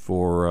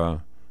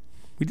for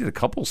we did a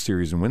couple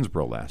series in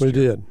Winsboro last year. We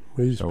did.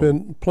 We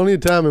spent plenty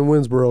of time in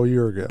Winsboro a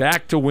year ago.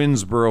 Back to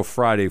Winsboro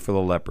Friday for the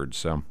Leopards,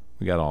 so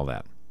we got all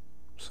that.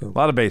 So a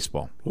lot of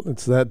baseball.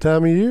 It's that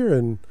time of year,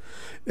 and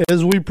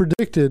as we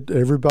predicted,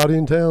 everybody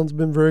in town's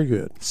been very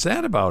good.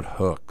 Sad about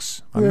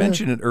Hooks. I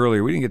mentioned it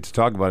earlier. We didn't get to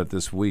talk about it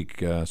this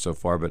week so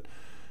far, but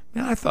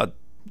man, I thought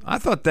I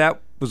thought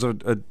that was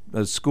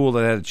a school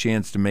that had a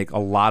chance to make a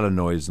lot of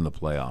noise in the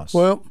playoffs.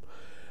 Well,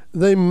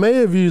 they may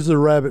have used the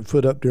rabbit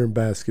foot up during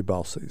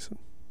basketball season.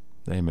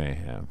 They may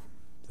have.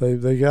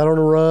 They got on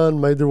a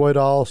run, made their way to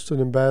Austin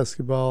in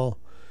basketball,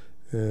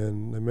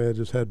 and they may have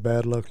just had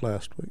bad luck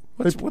last week.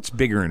 What's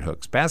bigger in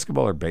hooks,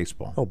 basketball or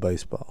baseball? Oh,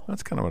 baseball.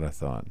 That's kind of what I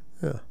thought.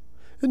 Yeah.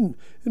 Isn't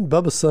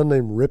Bubba's son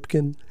named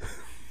Ripken?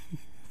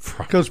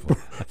 Coach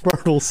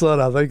Birdwell's son,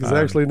 I think, is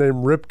actually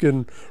named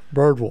Ripken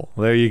Birdwell.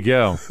 Well, there you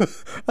go.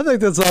 I think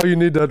that's all you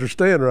need to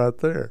understand right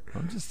there.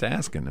 I'm just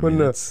asking. When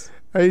the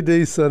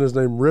AD's son is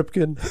named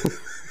Ripken,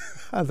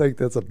 I think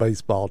that's a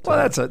baseball team.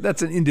 Well,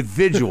 that's an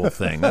individual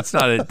thing. That's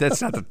not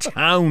the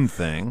town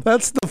thing.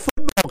 That's the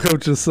football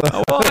coach's son.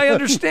 Oh, well, I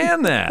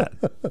understand that,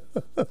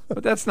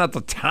 but that's not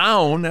the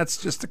town. That's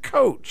just the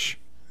coach.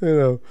 You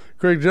know,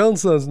 Craig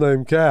Jones' son's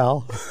named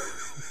Cal,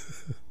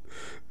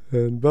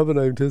 and Bubba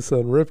named his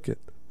son Ripken.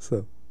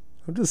 So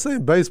I'm just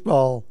saying,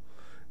 baseball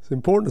is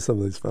important to some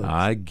of these folks.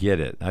 I get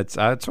it. That's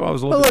why I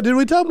was a little. Oh, did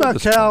we talk about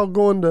Cal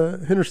going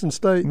to Henderson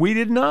State? We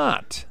did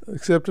not.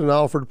 Accepting an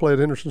offer to play at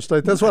Henderson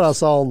State. That's what I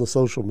saw on the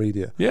social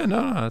media. Yeah,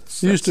 no.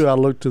 Used to I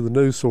looked to the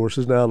news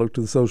sources. Now I look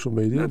to the social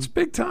media. That's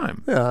big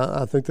time.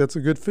 Yeah, I think that's a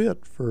good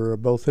fit for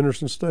both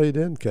Henderson State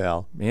and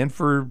Cal. And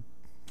for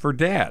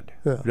Dad.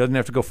 Yeah. He doesn't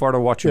have to go far to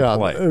watch him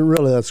play. Yeah,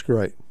 really, that's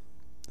great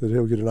that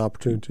he'll get an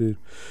opportunity.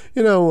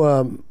 You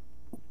know,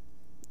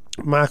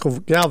 Michael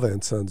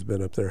Galvan's son's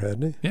been up there,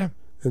 hasn't he? Yeah.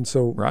 And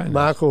so Ryan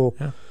Michael,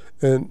 yeah.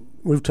 And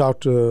we've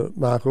talked to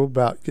Michael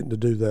about getting to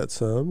do that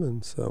some,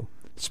 and so.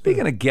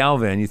 Speaking of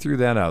Galvan, you threw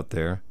that out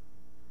there.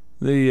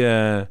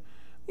 I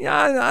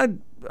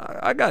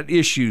got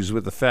issues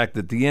with the fact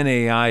that the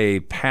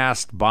NAIA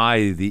passed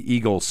by the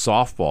Eagles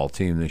softball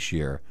team this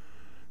year.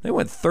 They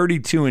went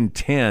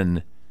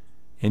 32-10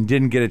 and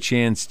didn't get a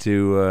chance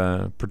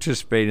to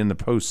participate in the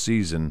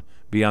postseason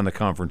beyond the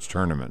conference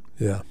tournament.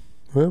 Yeah.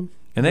 Well,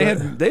 and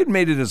they'd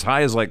made it as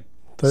high as like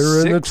they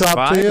were in the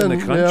top 10 in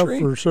the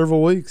country. For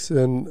several weeks,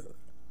 and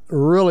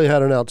really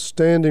had an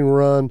outstanding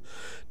run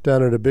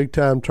down at a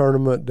big-time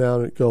tournament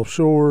down at Gulf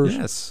Shores.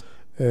 Yes.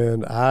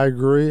 And I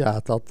agree. I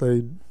thought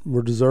they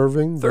were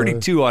deserving.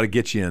 32 ought to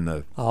get you in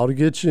the. Ought to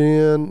get you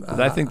in.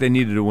 I think they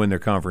needed to win their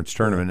conference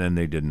tournament, and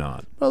they did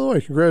not. By the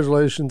way,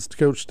 congratulations to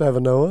Coach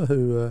Stavanoa,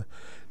 who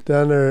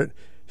down there at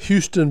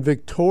Houston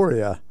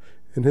Victoria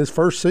in his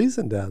first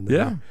season down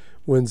there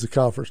wins the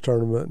conference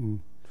tournament. And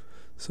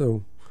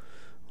so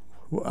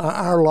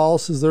our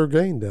loss is their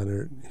gain down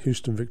there at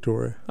Houston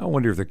Victoria. I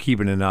wonder if they're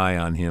keeping an eye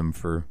on him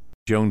for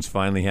Jones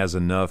finally has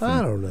enough.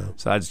 I don't know.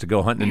 Decides to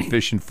go hunting and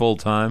fishing full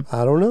time.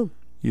 I don't know.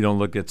 You don't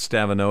look at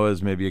Stavanoa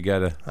as maybe a guy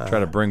to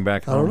try to bring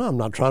back home? I don't know. I'm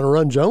not trying to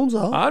run Jones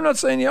off. I'm not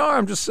saying you are.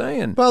 I'm just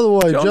saying. By the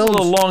way, Jones is a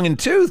little long in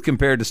tooth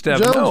compared to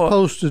Stavanoa. Jones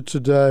posted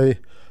today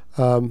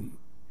an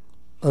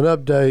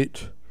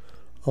update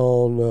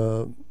on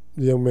the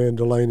young man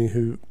Delaney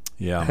who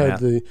had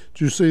did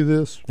you see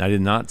this? I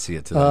did not see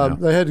it today.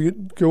 They had to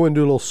go and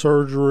do a little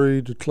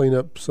surgery to clean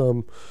up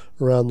some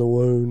around the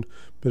wound,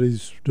 but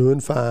he's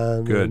doing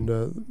fine. Good.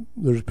 And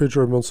there's a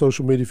picture of him on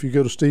social media. If you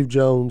go to Steve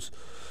Jones'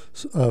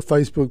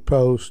 Facebook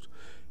post,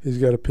 he's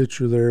got a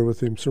picture there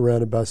with him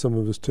surrounded by some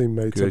of his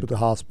teammates up at the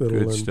hospital.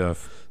 Good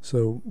stuff.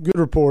 So good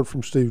report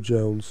from Steve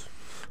Jones.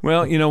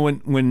 Well, you know,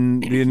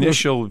 when the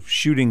initial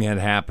shooting had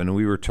happened,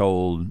 we were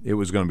told it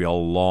was going to be a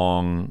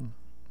long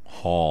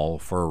haul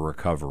for a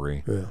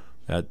recovery. Yeah.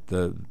 That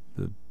the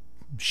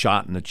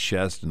shot in the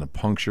chest and the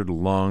punctured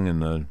lung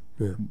and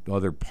the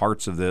other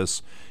parts of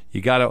this,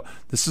 you got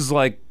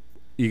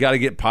to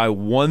get by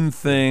one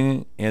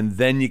thing, and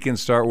then you can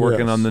start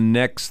working on the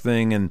next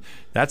thing, and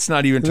that's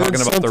not even talking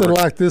about something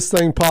like this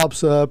thing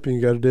pops up, and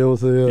you got to deal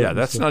with it. Yeah,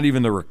 that's not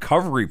even the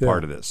recovery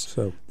part of this.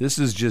 So this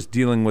is just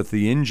dealing with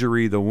the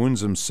injury, the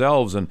wounds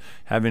themselves, and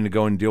having to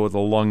go and deal with the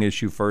lung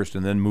issue first,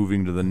 and then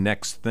moving to the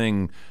next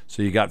thing.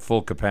 So you got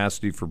full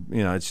capacity for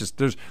it's just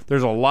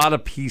there's a lot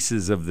of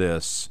pieces of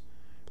this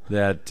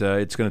that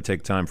it's going to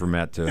take time for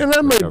Matt to recover. And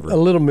I made a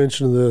little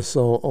mention of this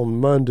on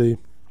Monday.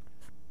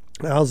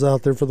 I was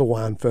out there for the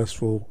wine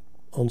festival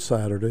on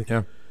Saturday.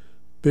 Yeah.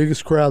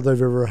 Biggest crowd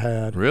they've ever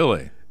had.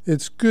 Really?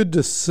 It's good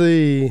to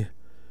see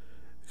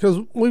because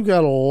we've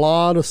got a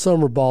lot of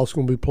summer ball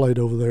going to be played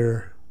over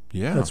there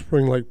at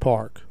Spring Lake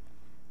Park.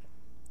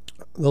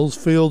 Those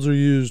fields are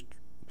used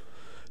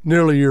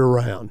nearly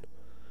year-round.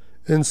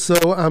 And so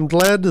I'm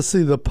glad to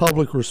see the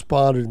public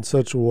responded in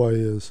such a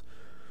way as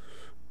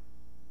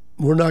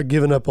we're not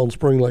giving up on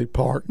Spring Lake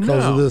Park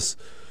because of this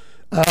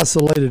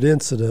isolated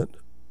incident.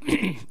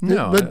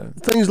 No,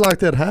 but things like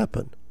that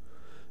happen,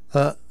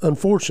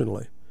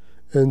 unfortunately.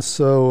 And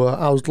so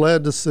I was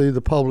glad to see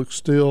the public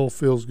still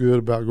feels good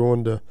about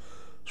going to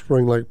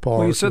Spring Lake Park.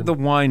 Well, you said the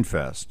Wine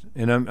Fest,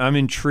 and I'm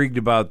intrigued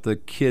about the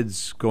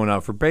kids going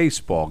out for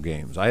baseball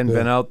games. I hadn't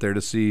been out there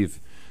to see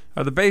if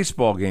are the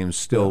baseball games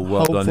still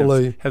well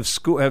hopefully,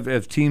 done.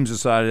 Have teams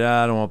decided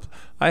I don't want?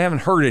 I haven't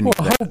heard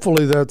anything. Well,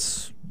 hopefully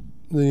that's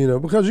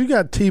because you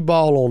got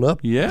T-ball on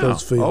up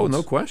those fields. Oh,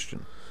 no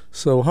question.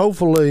 So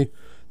hopefully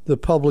the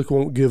public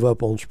won't give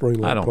up on Spring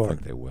Lake Park. I don't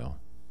think they will.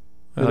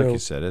 Like you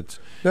said,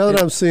 now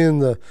that I'm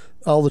seeing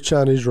all the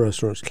Chinese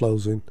restaurants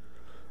closing,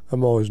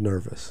 I'm always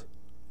nervous.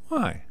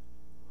 Why?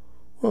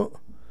 Well,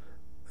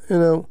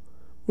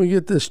 we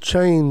get this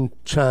chain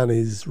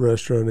Chinese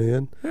restaurant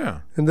in,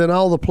 and then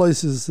all the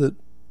places that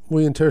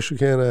we in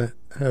Texarkana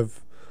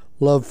have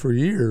loved for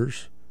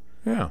years,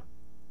 are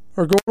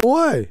going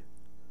away.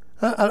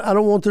 I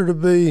don't want there to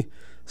be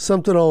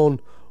something on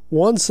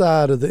one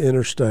side of the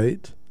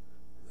interstate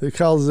that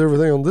causes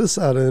everything on this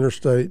side of the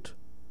interstate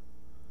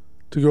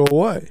to go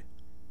away.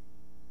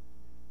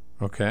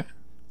 Okay.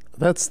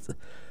 That's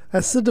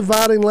the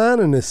dividing line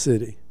in this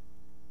city.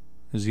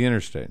 Is the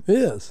interstate?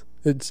 Yes.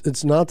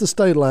 It's not the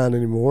state line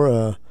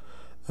anymore.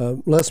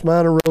 Les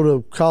Minor wrote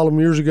a column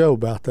years ago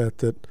about that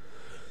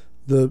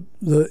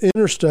the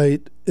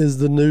interstate is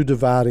the new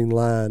dividing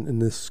line in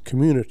this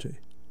community.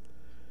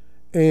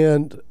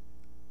 And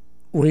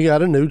we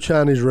got a new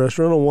Chinese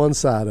restaurant on one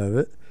side of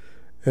it,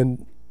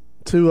 and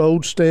two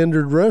old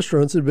standard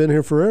restaurants that have been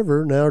here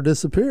forever now are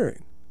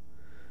disappearing.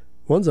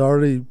 One's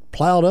already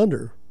plowed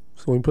under,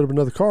 so we can put up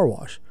another car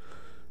wash.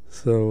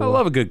 So I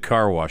love a good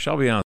car wash, I'll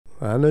be honest.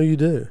 I know you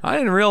do. I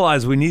didn't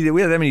realize we had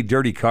that many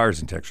dirty cars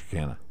in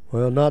Texarkana.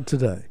 Well, not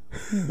today.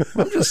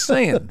 I'm just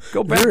saying.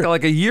 Go back to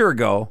like a year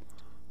ago.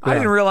 I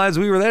didn't realize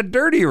we were that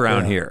dirty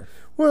around here.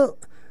 Well,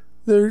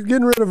 they're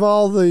getting rid of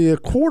all the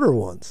quarter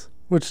ones,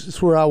 which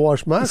is where I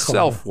wash my car.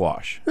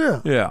 Self-wash.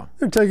 Yeah.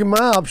 They're taking my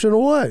option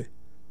away.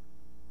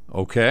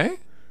 Okay.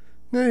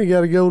 Now you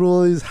got to go to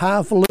one of these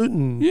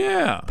highfalutin.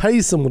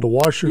 Pay someone to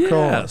wash your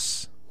car.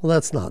 Yes. Well,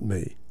 that's not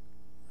me.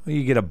 Well,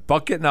 you get a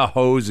bucket and a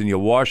hose and you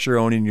wash your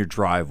own in your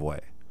driveway.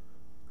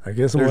 I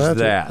guess there's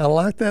that. I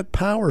like that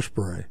power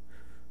spray.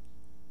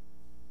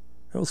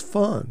 That was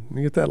fun.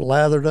 You get that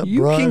lathered up brush.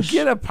 You can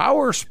get a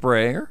power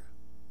sprayer.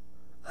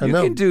 You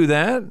can do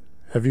that.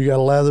 Have you got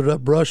a lathered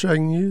up brush I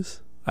can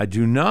use? I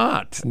do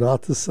not. It's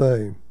not the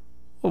same.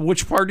 Well,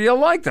 which part do you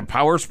like, the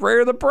power sprayer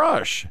or the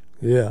brush?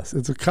 Yes,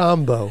 it's a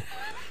combo.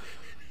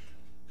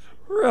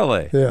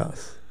 Really?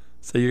 Yes.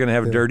 So you're going to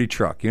have a dirty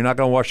truck. You're not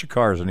going to wash your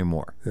cars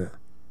anymore. Yeah.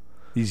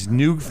 These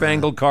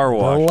newfangled car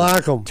washes. I don't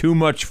like them. Too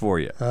much for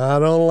you. I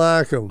don't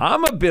like them.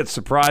 I'm a bit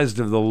surprised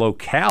of the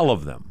locale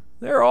of them.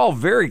 They're all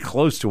very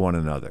close to one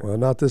another. Well,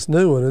 not this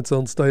new one. It's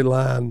on state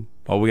line.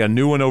 Oh, we got a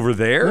new one over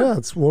there? Yeah,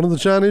 it's one of the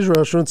Chinese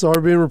restaurants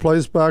are being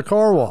replaced by a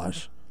car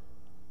wash.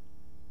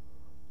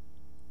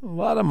 A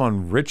lot of them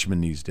on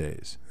Richmond these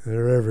days.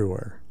 They're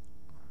everywhere.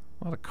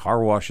 A lot of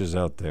car washes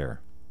out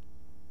there.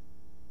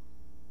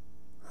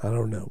 I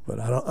don't know, but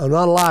I'm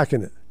not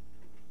liking it.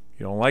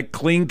 You don't like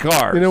clean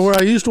cars. You know where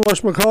I used to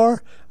wash my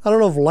car? I don't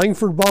know if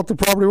Langford bought the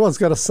property once. It's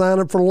got a sign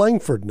up for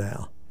Langford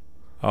now.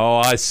 Oh,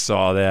 I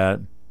saw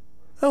that.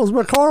 That was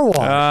my car wash.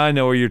 I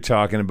know what you're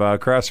talking about.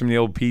 Across from the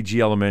old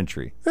PG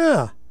Elementary.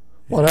 Yeah.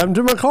 What happened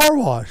to my car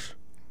wash?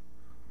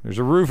 There's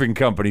a roofing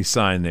company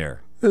sign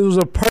there. It was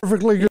a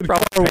perfectly good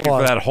car wash.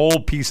 For that whole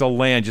piece of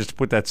land just to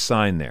put that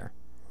sign there.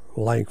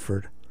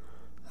 Langford.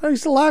 I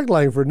used to like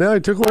Langford. Now he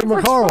took away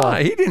my car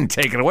wash. He didn't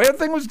take it away. That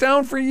thing was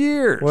down for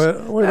years.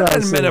 That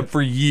hasn't been up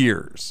for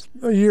years.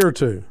 A year or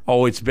two.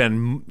 Oh, it's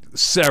been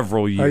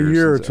several years. A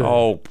year or two.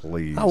 Oh,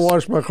 please. I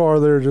washed my car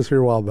there just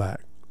here a while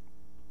back.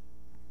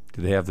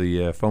 Did they have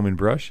the foaming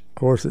brush? Of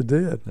course it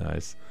did.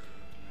 Nice.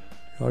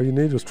 All you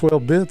need was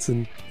 12 bits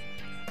and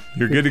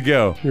you're good to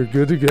go. You're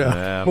good to go.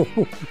 Yeah.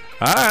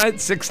 All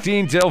right,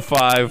 16 till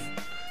 5.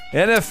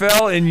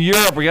 NFL in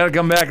Europe. We got to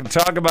come back and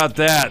talk about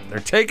that. They're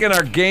taking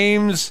our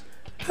games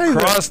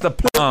across the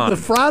pond. The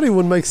Friday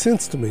one makes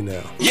sense to me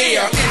now.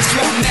 Yeah, it's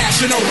Flow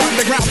National.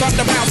 Underground,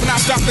 thunderbounds, and I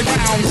stop the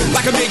ground.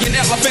 Like a million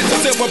elephants, a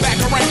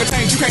silverback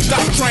orangutan. You can't stop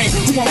the train.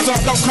 Who wants some?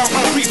 Don't come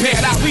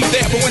unprepared. I'll be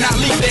there, but when I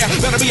leave there,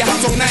 better be a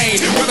household name.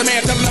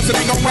 Weatherman telling us it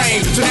ain't gonna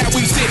rain. So now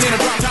we sitting in a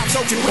drop top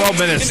soaking. 12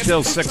 minutes,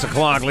 still 6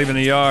 o'clock,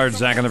 leaving the yard.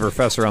 Zach and the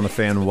Professor on the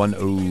Fan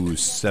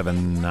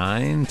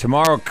 107.9.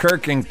 Tomorrow,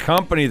 Kirk and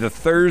Company, the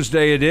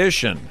Thursday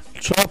edition.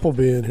 Chop will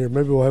be in here.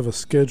 Maybe we'll have a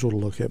schedule to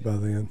look at by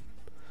then.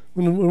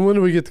 When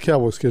do we get the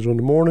Cowboy schedule? In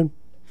the morning?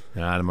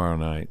 Nah, tomorrow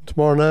night.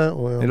 Tomorrow night?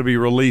 Well, it'll be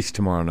released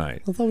tomorrow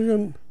night. I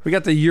thought we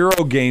got the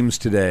Euro games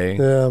today.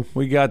 Yeah.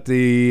 We got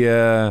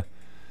the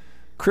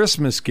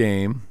Christmas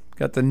game.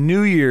 Got the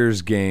New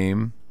Year's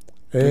game.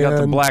 And we got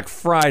the Black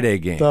Friday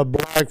game. The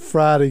Black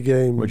Friday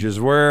game. Which is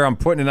where I'm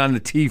putting it on the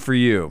tee for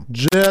you.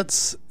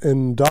 Jets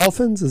and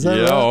Dolphins, is that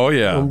right? Oh,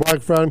 yeah. On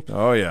Black Friday?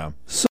 Oh, yeah.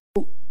 So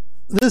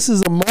this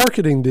is a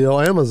marketing deal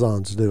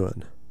Amazon's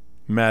doing.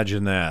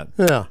 Imagine that.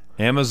 Yeah.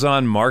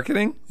 Amazon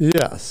marketing?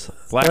 Yes.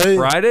 Black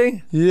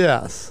Friday?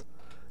 Yes.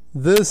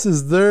 This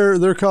is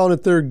they're calling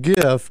it their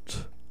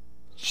gift.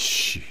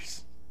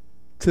 Jeez.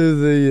 To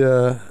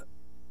the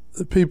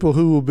people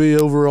who will be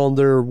over on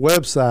their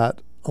website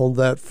on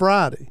that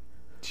Friday.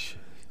 Jeez.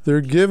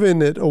 They're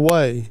giving it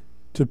away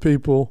to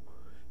people.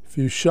 If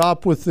you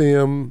shop with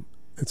them,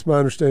 it's my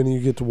understanding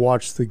you get to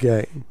watch the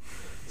game.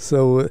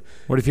 So,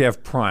 what if you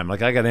have Prime?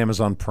 Like I got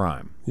Amazon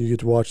Prime. You get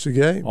to watch the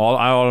game.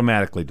 I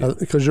automatically do.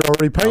 Because you're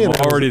already paying.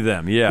 I'm already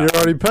them, yeah. You're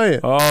already paying.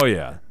 Oh,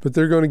 yeah. But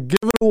they're going to give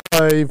it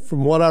away,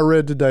 from what I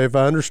read today, if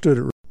I understood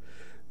it right,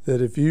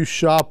 that if you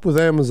shop with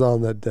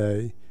Amazon that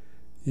day,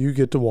 you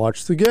get to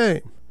watch the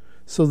game.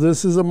 So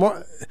this is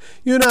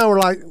you and I were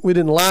like, we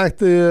didn't like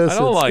this. I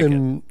don't like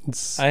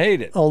it. I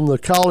hate it. On the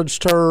college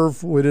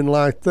turf, we didn't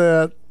like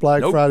that.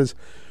 Black Fridays.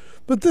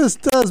 But this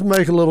does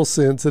make a little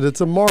sense that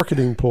it's a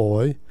marketing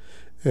ploy.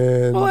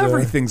 And, well,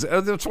 everything's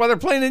that's why they're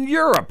playing in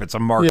Europe. It's a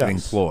marketing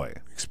ploy.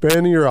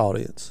 Expanding your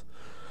audience.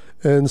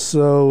 And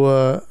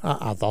so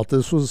I thought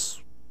this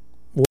was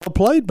well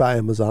played by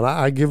Amazon.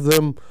 I give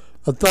them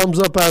a thumbs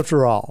up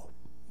after all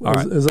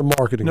as a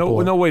marketing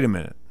ploy. No, wait a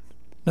minute.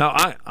 Now,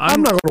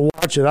 I'm not going to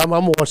watch it. I'm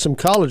going to watch some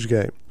college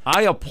game.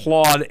 I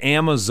applaud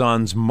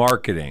Amazon's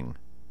marketing.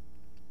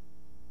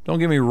 Don't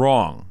get me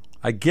wrong.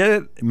 I get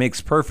it. It makes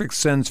perfect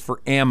sense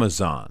for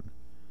Amazon.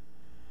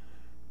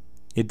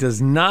 It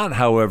does not,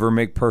 however,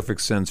 make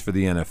perfect sense for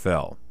the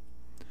NFL.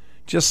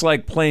 Just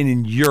like playing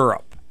in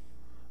Europe.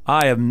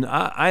 And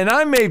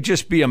I may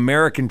just be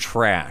American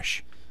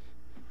trash.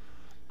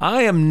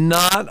 I am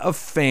not a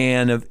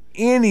fan of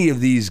any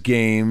of these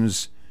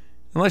games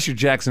unless you're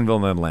Jacksonville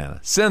and Atlanta.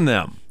 Send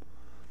them.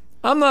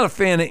 I'm not a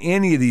fan of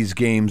any of these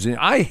games.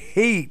 I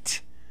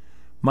hate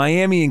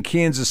Miami and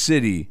Kansas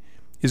City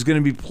is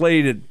going to be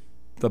played at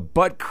the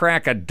butt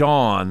crack of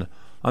dawn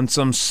on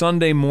some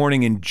Sunday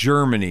morning in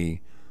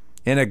Germany,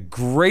 and a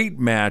great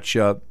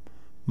matchup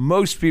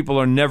most people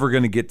are never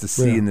going to get to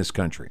see in this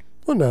country.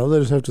 Well, no, they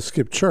just have to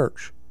skip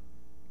church.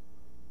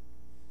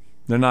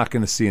 They're not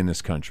going to see in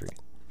this country.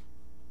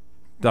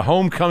 The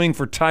homecoming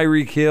for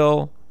Tyreek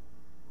Hill,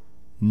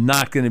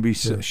 not going to be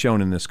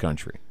shown in this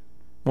country.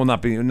 Well,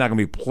 not going to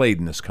be played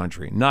in this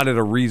country. Not at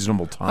a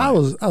reasonable time. I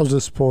was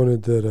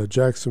disappointed that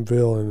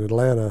Jacksonville and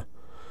Atlanta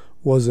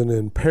wasn't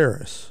in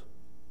Paris.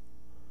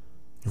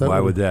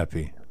 Why would that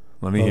be?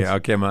 Let me hear.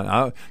 Okay,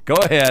 go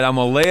ahead. I'm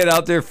going to lay it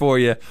out there for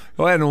you.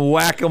 Go ahead and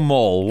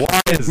whack-a-mole.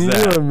 Why is that?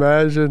 Can you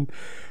imagine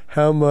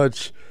how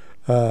much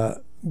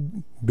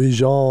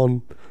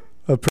Bijan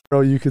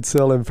apparel you could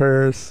sell in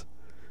Paris?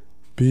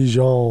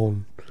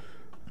 Bijan,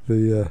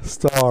 the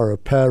star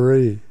of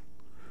Paris.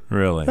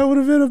 Really? That would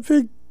have been a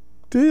big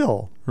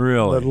deal.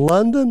 Really? But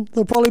London,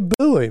 they'll probably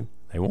boo him.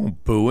 They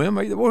won't boo him.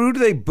 Who do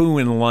they boo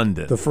in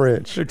London? The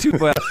French. They're too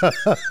bad.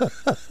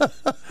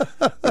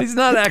 He's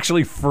not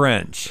actually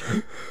French.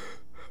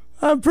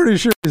 I'm pretty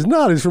sure he's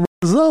not. He's from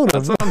Arizona.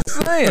 That's what I'm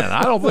saying.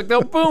 I don't think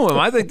they'll boo him.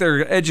 I think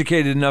they're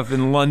educated enough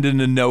in London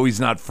to know he's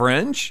not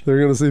French. They're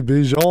going to see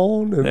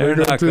Bijan. And they're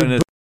not going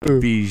to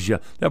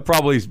Bijan. They'll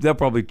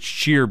probably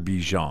cheer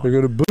Bijan. They're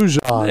going to boo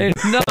Jean.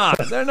 They're not.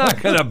 They're not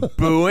going to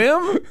boo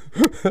him.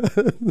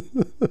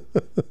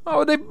 Why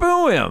would they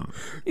boo him?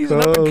 He's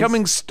an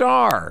up-and-coming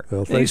star.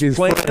 He's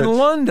playing French. in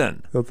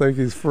London. They'll think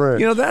he's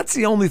French. You know, that's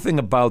the only thing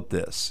about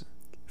this.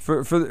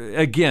 For the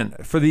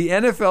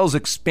NFL's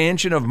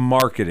expansion of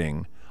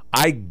marketing,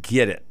 I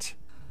get it.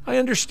 I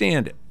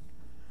understand it.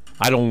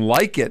 I don't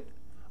like it.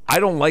 I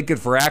don't like it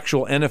for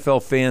actual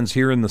NFL fans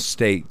here in the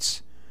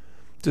States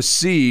to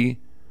see.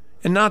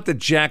 And not that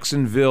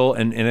Jacksonville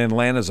and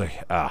Atlanta's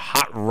a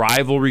hot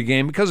rivalry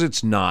game, because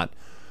it's not.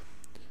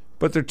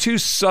 But they're two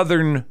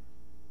southern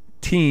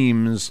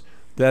teams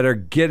that are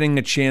getting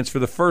a chance for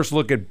the first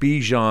look at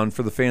Bijan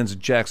for the fans of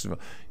Jacksonville.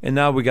 And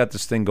now we got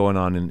this thing going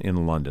on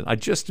in London. I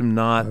just am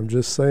not. I'm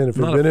just saying, if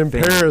it had been in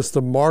Paris,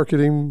 the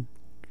marketing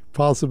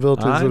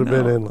possibilities would have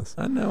been endless.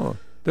 I know.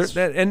 And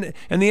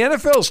the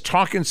NFL is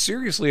talking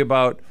seriously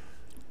about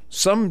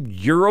some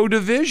Euro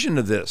division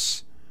of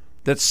this.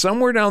 That's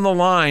somewhere down the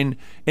line,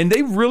 and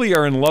they really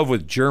are in love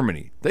with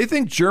Germany. They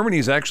think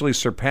Germany's actually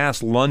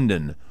surpassed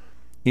London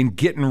in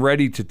getting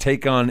ready to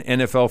take on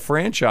NFL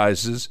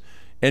franchises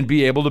and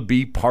be able to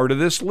be part of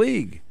this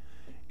league.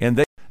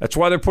 And that's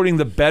why they're putting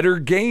the better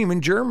game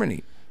in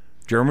Germany.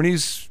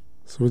 So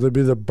would they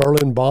be the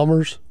Berlin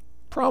Bombers?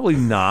 Probably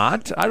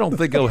not. I don't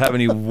think they'll have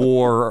any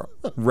war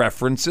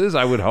references,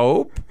 I would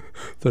hope.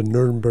 The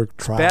Nuremberg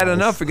trials. Bad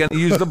enough again to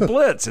use the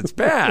Blitz. It's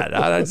bad.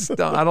 I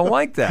don't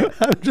like that.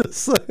 I'm just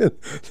saying,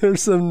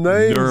 there's some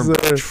names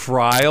Nuremberg there.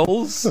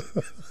 trials.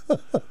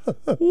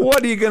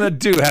 What are you going to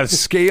do? Have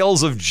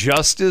scales of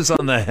justice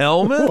on the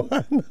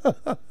helmet?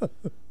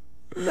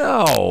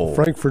 No.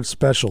 Frankfurt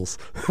specials.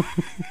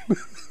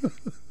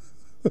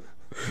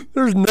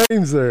 There's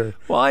names there.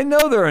 Well, I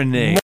know there are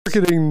names.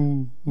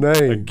 Marketing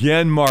name.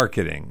 Again,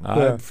 marketing.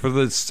 Yeah. For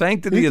the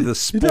sanctity of the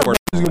sport.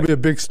 He's going to be a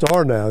big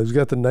star now. He's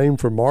got the name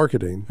for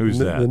marketing. Who's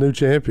that? The new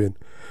champion.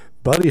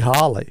 Buddy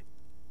Holly.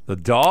 The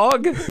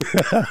dog?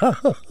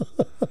 The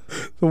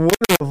winner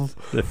of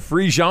The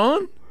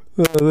Friesian?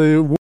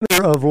 the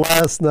winner of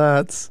last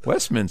night's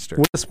Westminster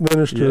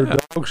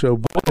dog show.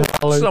 Buddy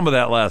Holly. Some of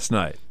that last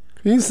night.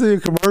 Can you see a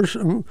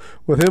commercial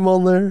with him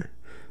on there?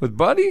 With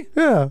Buddy?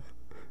 Yeah.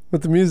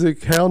 With the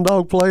music Hound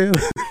Dog playing.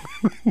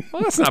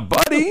 Well, that's not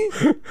Buddy.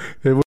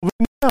 It will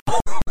be now.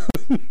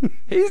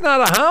 He's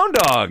not a hound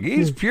dog.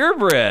 He's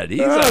purebred.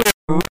 He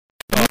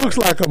looks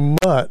like a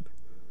mutt.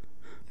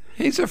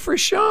 He's a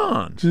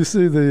Friesian. Did you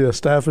see the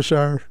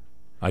Staffordshire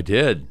I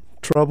did.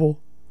 trouble?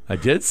 I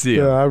did see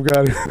him. Yeah, I've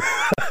got it.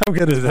 I've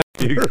got his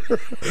in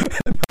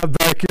my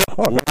backyard.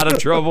 A lot of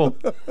trouble.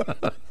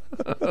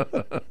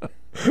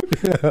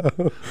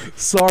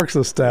 Sark's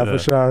a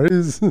Staffordshire.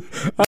 He's in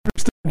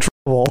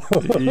trouble.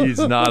 He's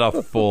not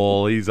a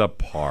full. He's a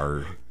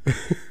part.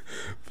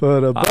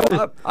 But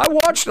I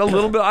watched a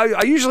little bit.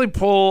 I usually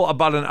pull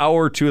about an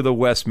hour or two of the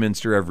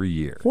Westminster every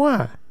year.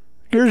 why?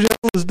 Garrett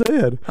is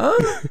dead. Huh?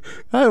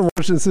 I haven't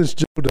watched it since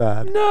Joe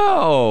died.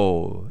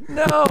 No.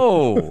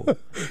 Can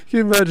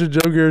you imagine Joe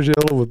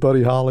Garagiola with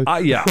Buddy Holly?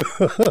 Yeah.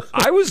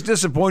 I was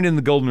disappointed in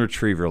the Golden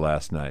Retriever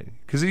last night.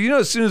 Because,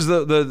 as soon as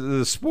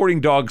the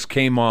sporting dogs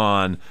came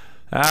on,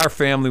 our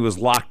family was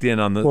locked in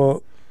on the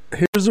Well,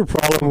 here's the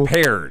problem.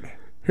 paired.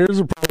 Here's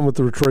the problem with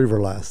the Retriever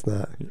last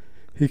night.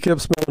 He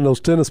kept smelling those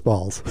tennis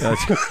balls.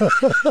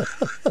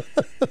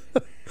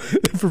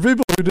 For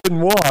people who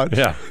didn't watch,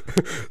 Yeah.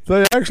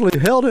 they actually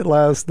held it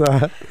last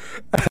night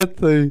at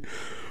the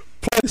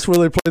place where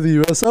they play the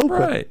U.S. Open.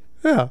 Right.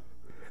 Yeah.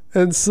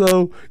 And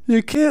so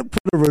you can't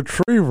put a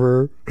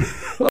Retriever.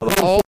 The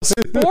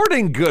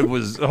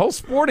whole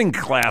sporting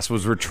class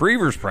was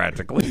retrievers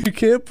practically. You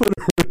can't put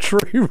a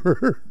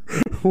Retriever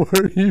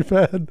where you've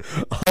had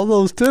all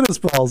those tennis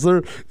balls.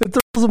 It throws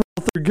them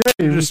off their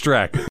You're game.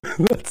 distracted.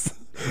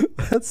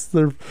 That's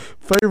their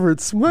favorite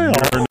smell.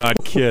 You're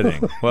not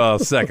kidding. Well,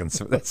 second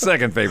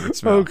favorite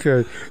smell.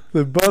 Okay,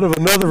 the butt of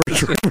another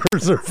retriever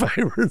is their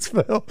favorite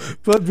smell,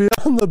 but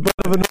beyond the butt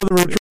of another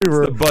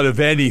retriever, The butt of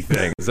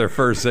anything is their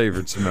first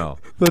favorite smell.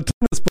 the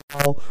tennis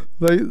ball,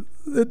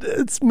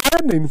 it's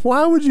maddening.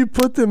 Why would you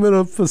put them in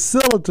a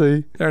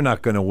facility? They're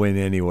not going to win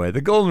anyway.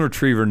 The Golden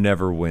Retriever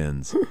never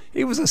wins.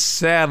 He was a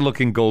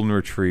sad-looking Golden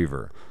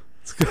Retriever.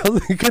 It's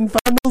because he couldn't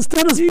find those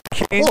tennis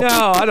balls.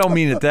 No, I don't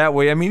mean it that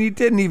way. I mean,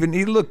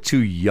 he looked too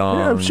young.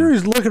 Yeah, I'm sure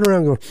he's looking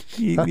around going,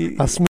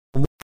 I smell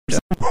them.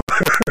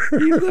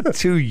 He looked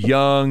too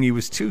young. He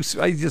was too.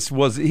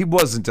 He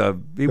wasn't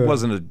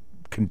a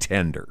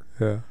contender.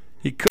 Yeah,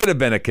 He could have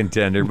been a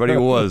contender, but he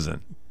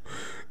wasn't.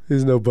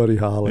 he's no Buddy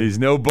Holly. He's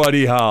no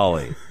Buddy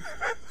Holly.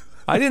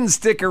 I didn't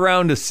stick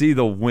around to see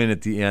the win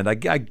at the end.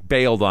 I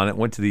bailed on it.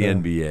 Went to the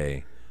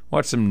NBA.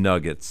 Watched some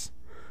Nuggets.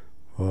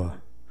 Oh,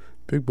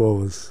 Big Boy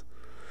was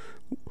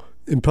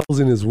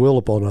imposing his will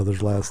upon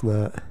others last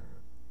night.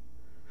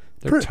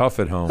 They're tough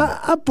at home.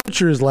 I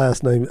butcher his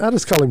last name. I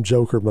just call him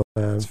Joker most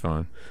It's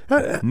times.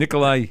 fine.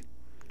 Nikolai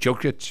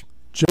Jokic.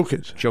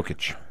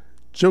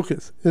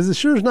 Jokic. Is it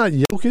sure it's not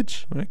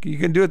Jokic? You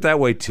can do it that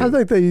way too. I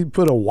think they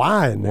put a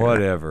Y in there.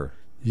 Whatever.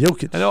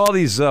 Jokic. I know all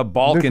these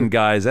Balkan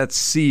guys. That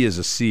C is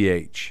a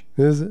CH.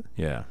 Is it?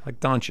 Yeah, like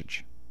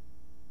Doncic.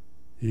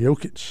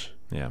 Jokic.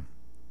 Yeah.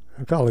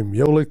 I call him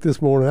Yolik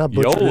this morning. I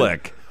butchered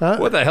Yolik. it.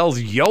 What the hell's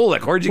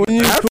Yolik? Where'd you When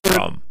get you that put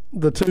from?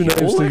 The two names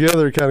Yolik?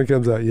 together, it kind of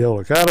comes out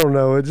Yolik. I don't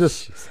know.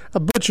 I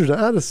butchered it.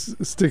 I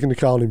just sticking to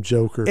calling him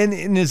Joker. And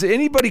is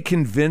anybody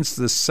convinced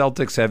the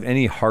Celtics have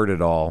any heart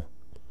at all?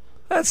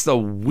 That's the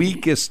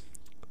weakest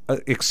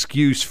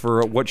excuse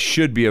for what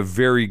should be a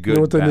very good. You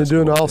know what they've been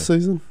doing basketball all team.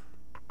 season?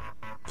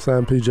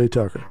 Sign P.J.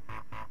 Tucker.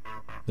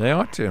 They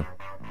ought to.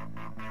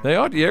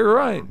 Yeah, you're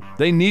right.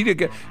 They need a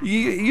guy. It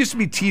used to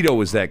be Tito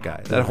was that guy.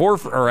 That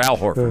Horford, or Al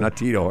Horford, not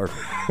Tito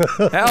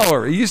Horford. Al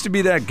Horford. He used to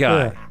be that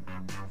guy. Yeah.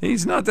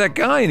 He's not that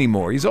guy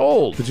anymore. He's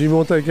old. But you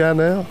want that guy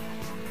now?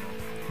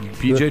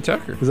 P.J.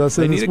 Tucker. As I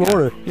said They this need a guy.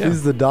 morning, Yeah.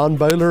 he's the Don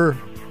Baylor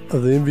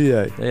of the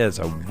NBA. Yeah, it's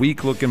a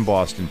weak-looking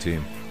Boston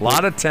team. A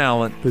lot of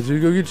talent. But you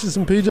go get you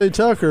some P.J.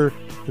 Tucker,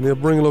 and he'll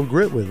bring a little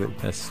grit with him.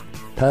 That's,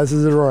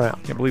 Passes it around. I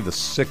can't believe the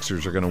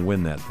Sixers are going to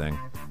win that thing.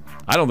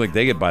 I don't think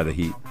they get by the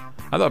Heat.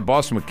 I thought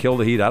Boston would kill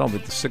the Heat. I don't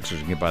think the Sixers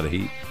can get by the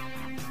Heat.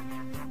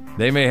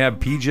 They may have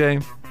P.J.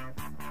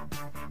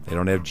 They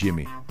don't have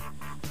Jimmy.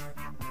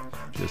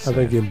 Just I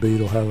think saying. Embiid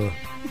will have a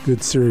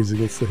good series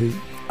against the Heat.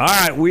 All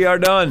right, we are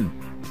done.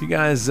 You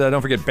guys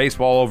don't forget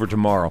baseball over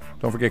tomorrow.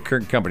 Don't forget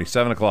Kirk and Company,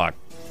 7 o'clock.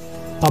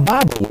 A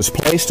Bible was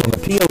placed on the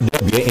POW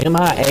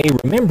MIA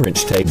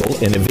remembrance table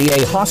in a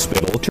VA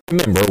hospital to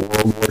remember a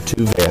World War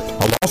II vet.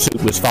 A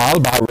lawsuit was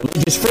filed by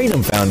Religious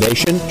Freedom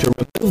Foundation to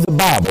remove the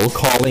Bible,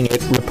 calling it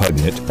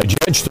repugnant. A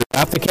judge threw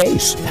out the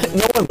case.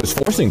 No one was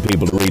forcing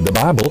people to read the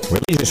Bible.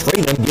 Religious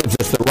freedom gives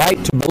us the right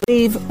to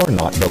believe or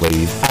not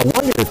believe. I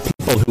wonder if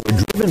people who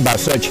are driven by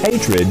such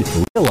hatred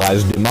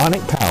realize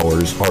demonic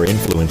powers are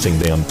influencing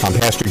them. I'm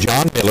Pastor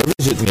John Miller.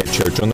 Visit me at Church on the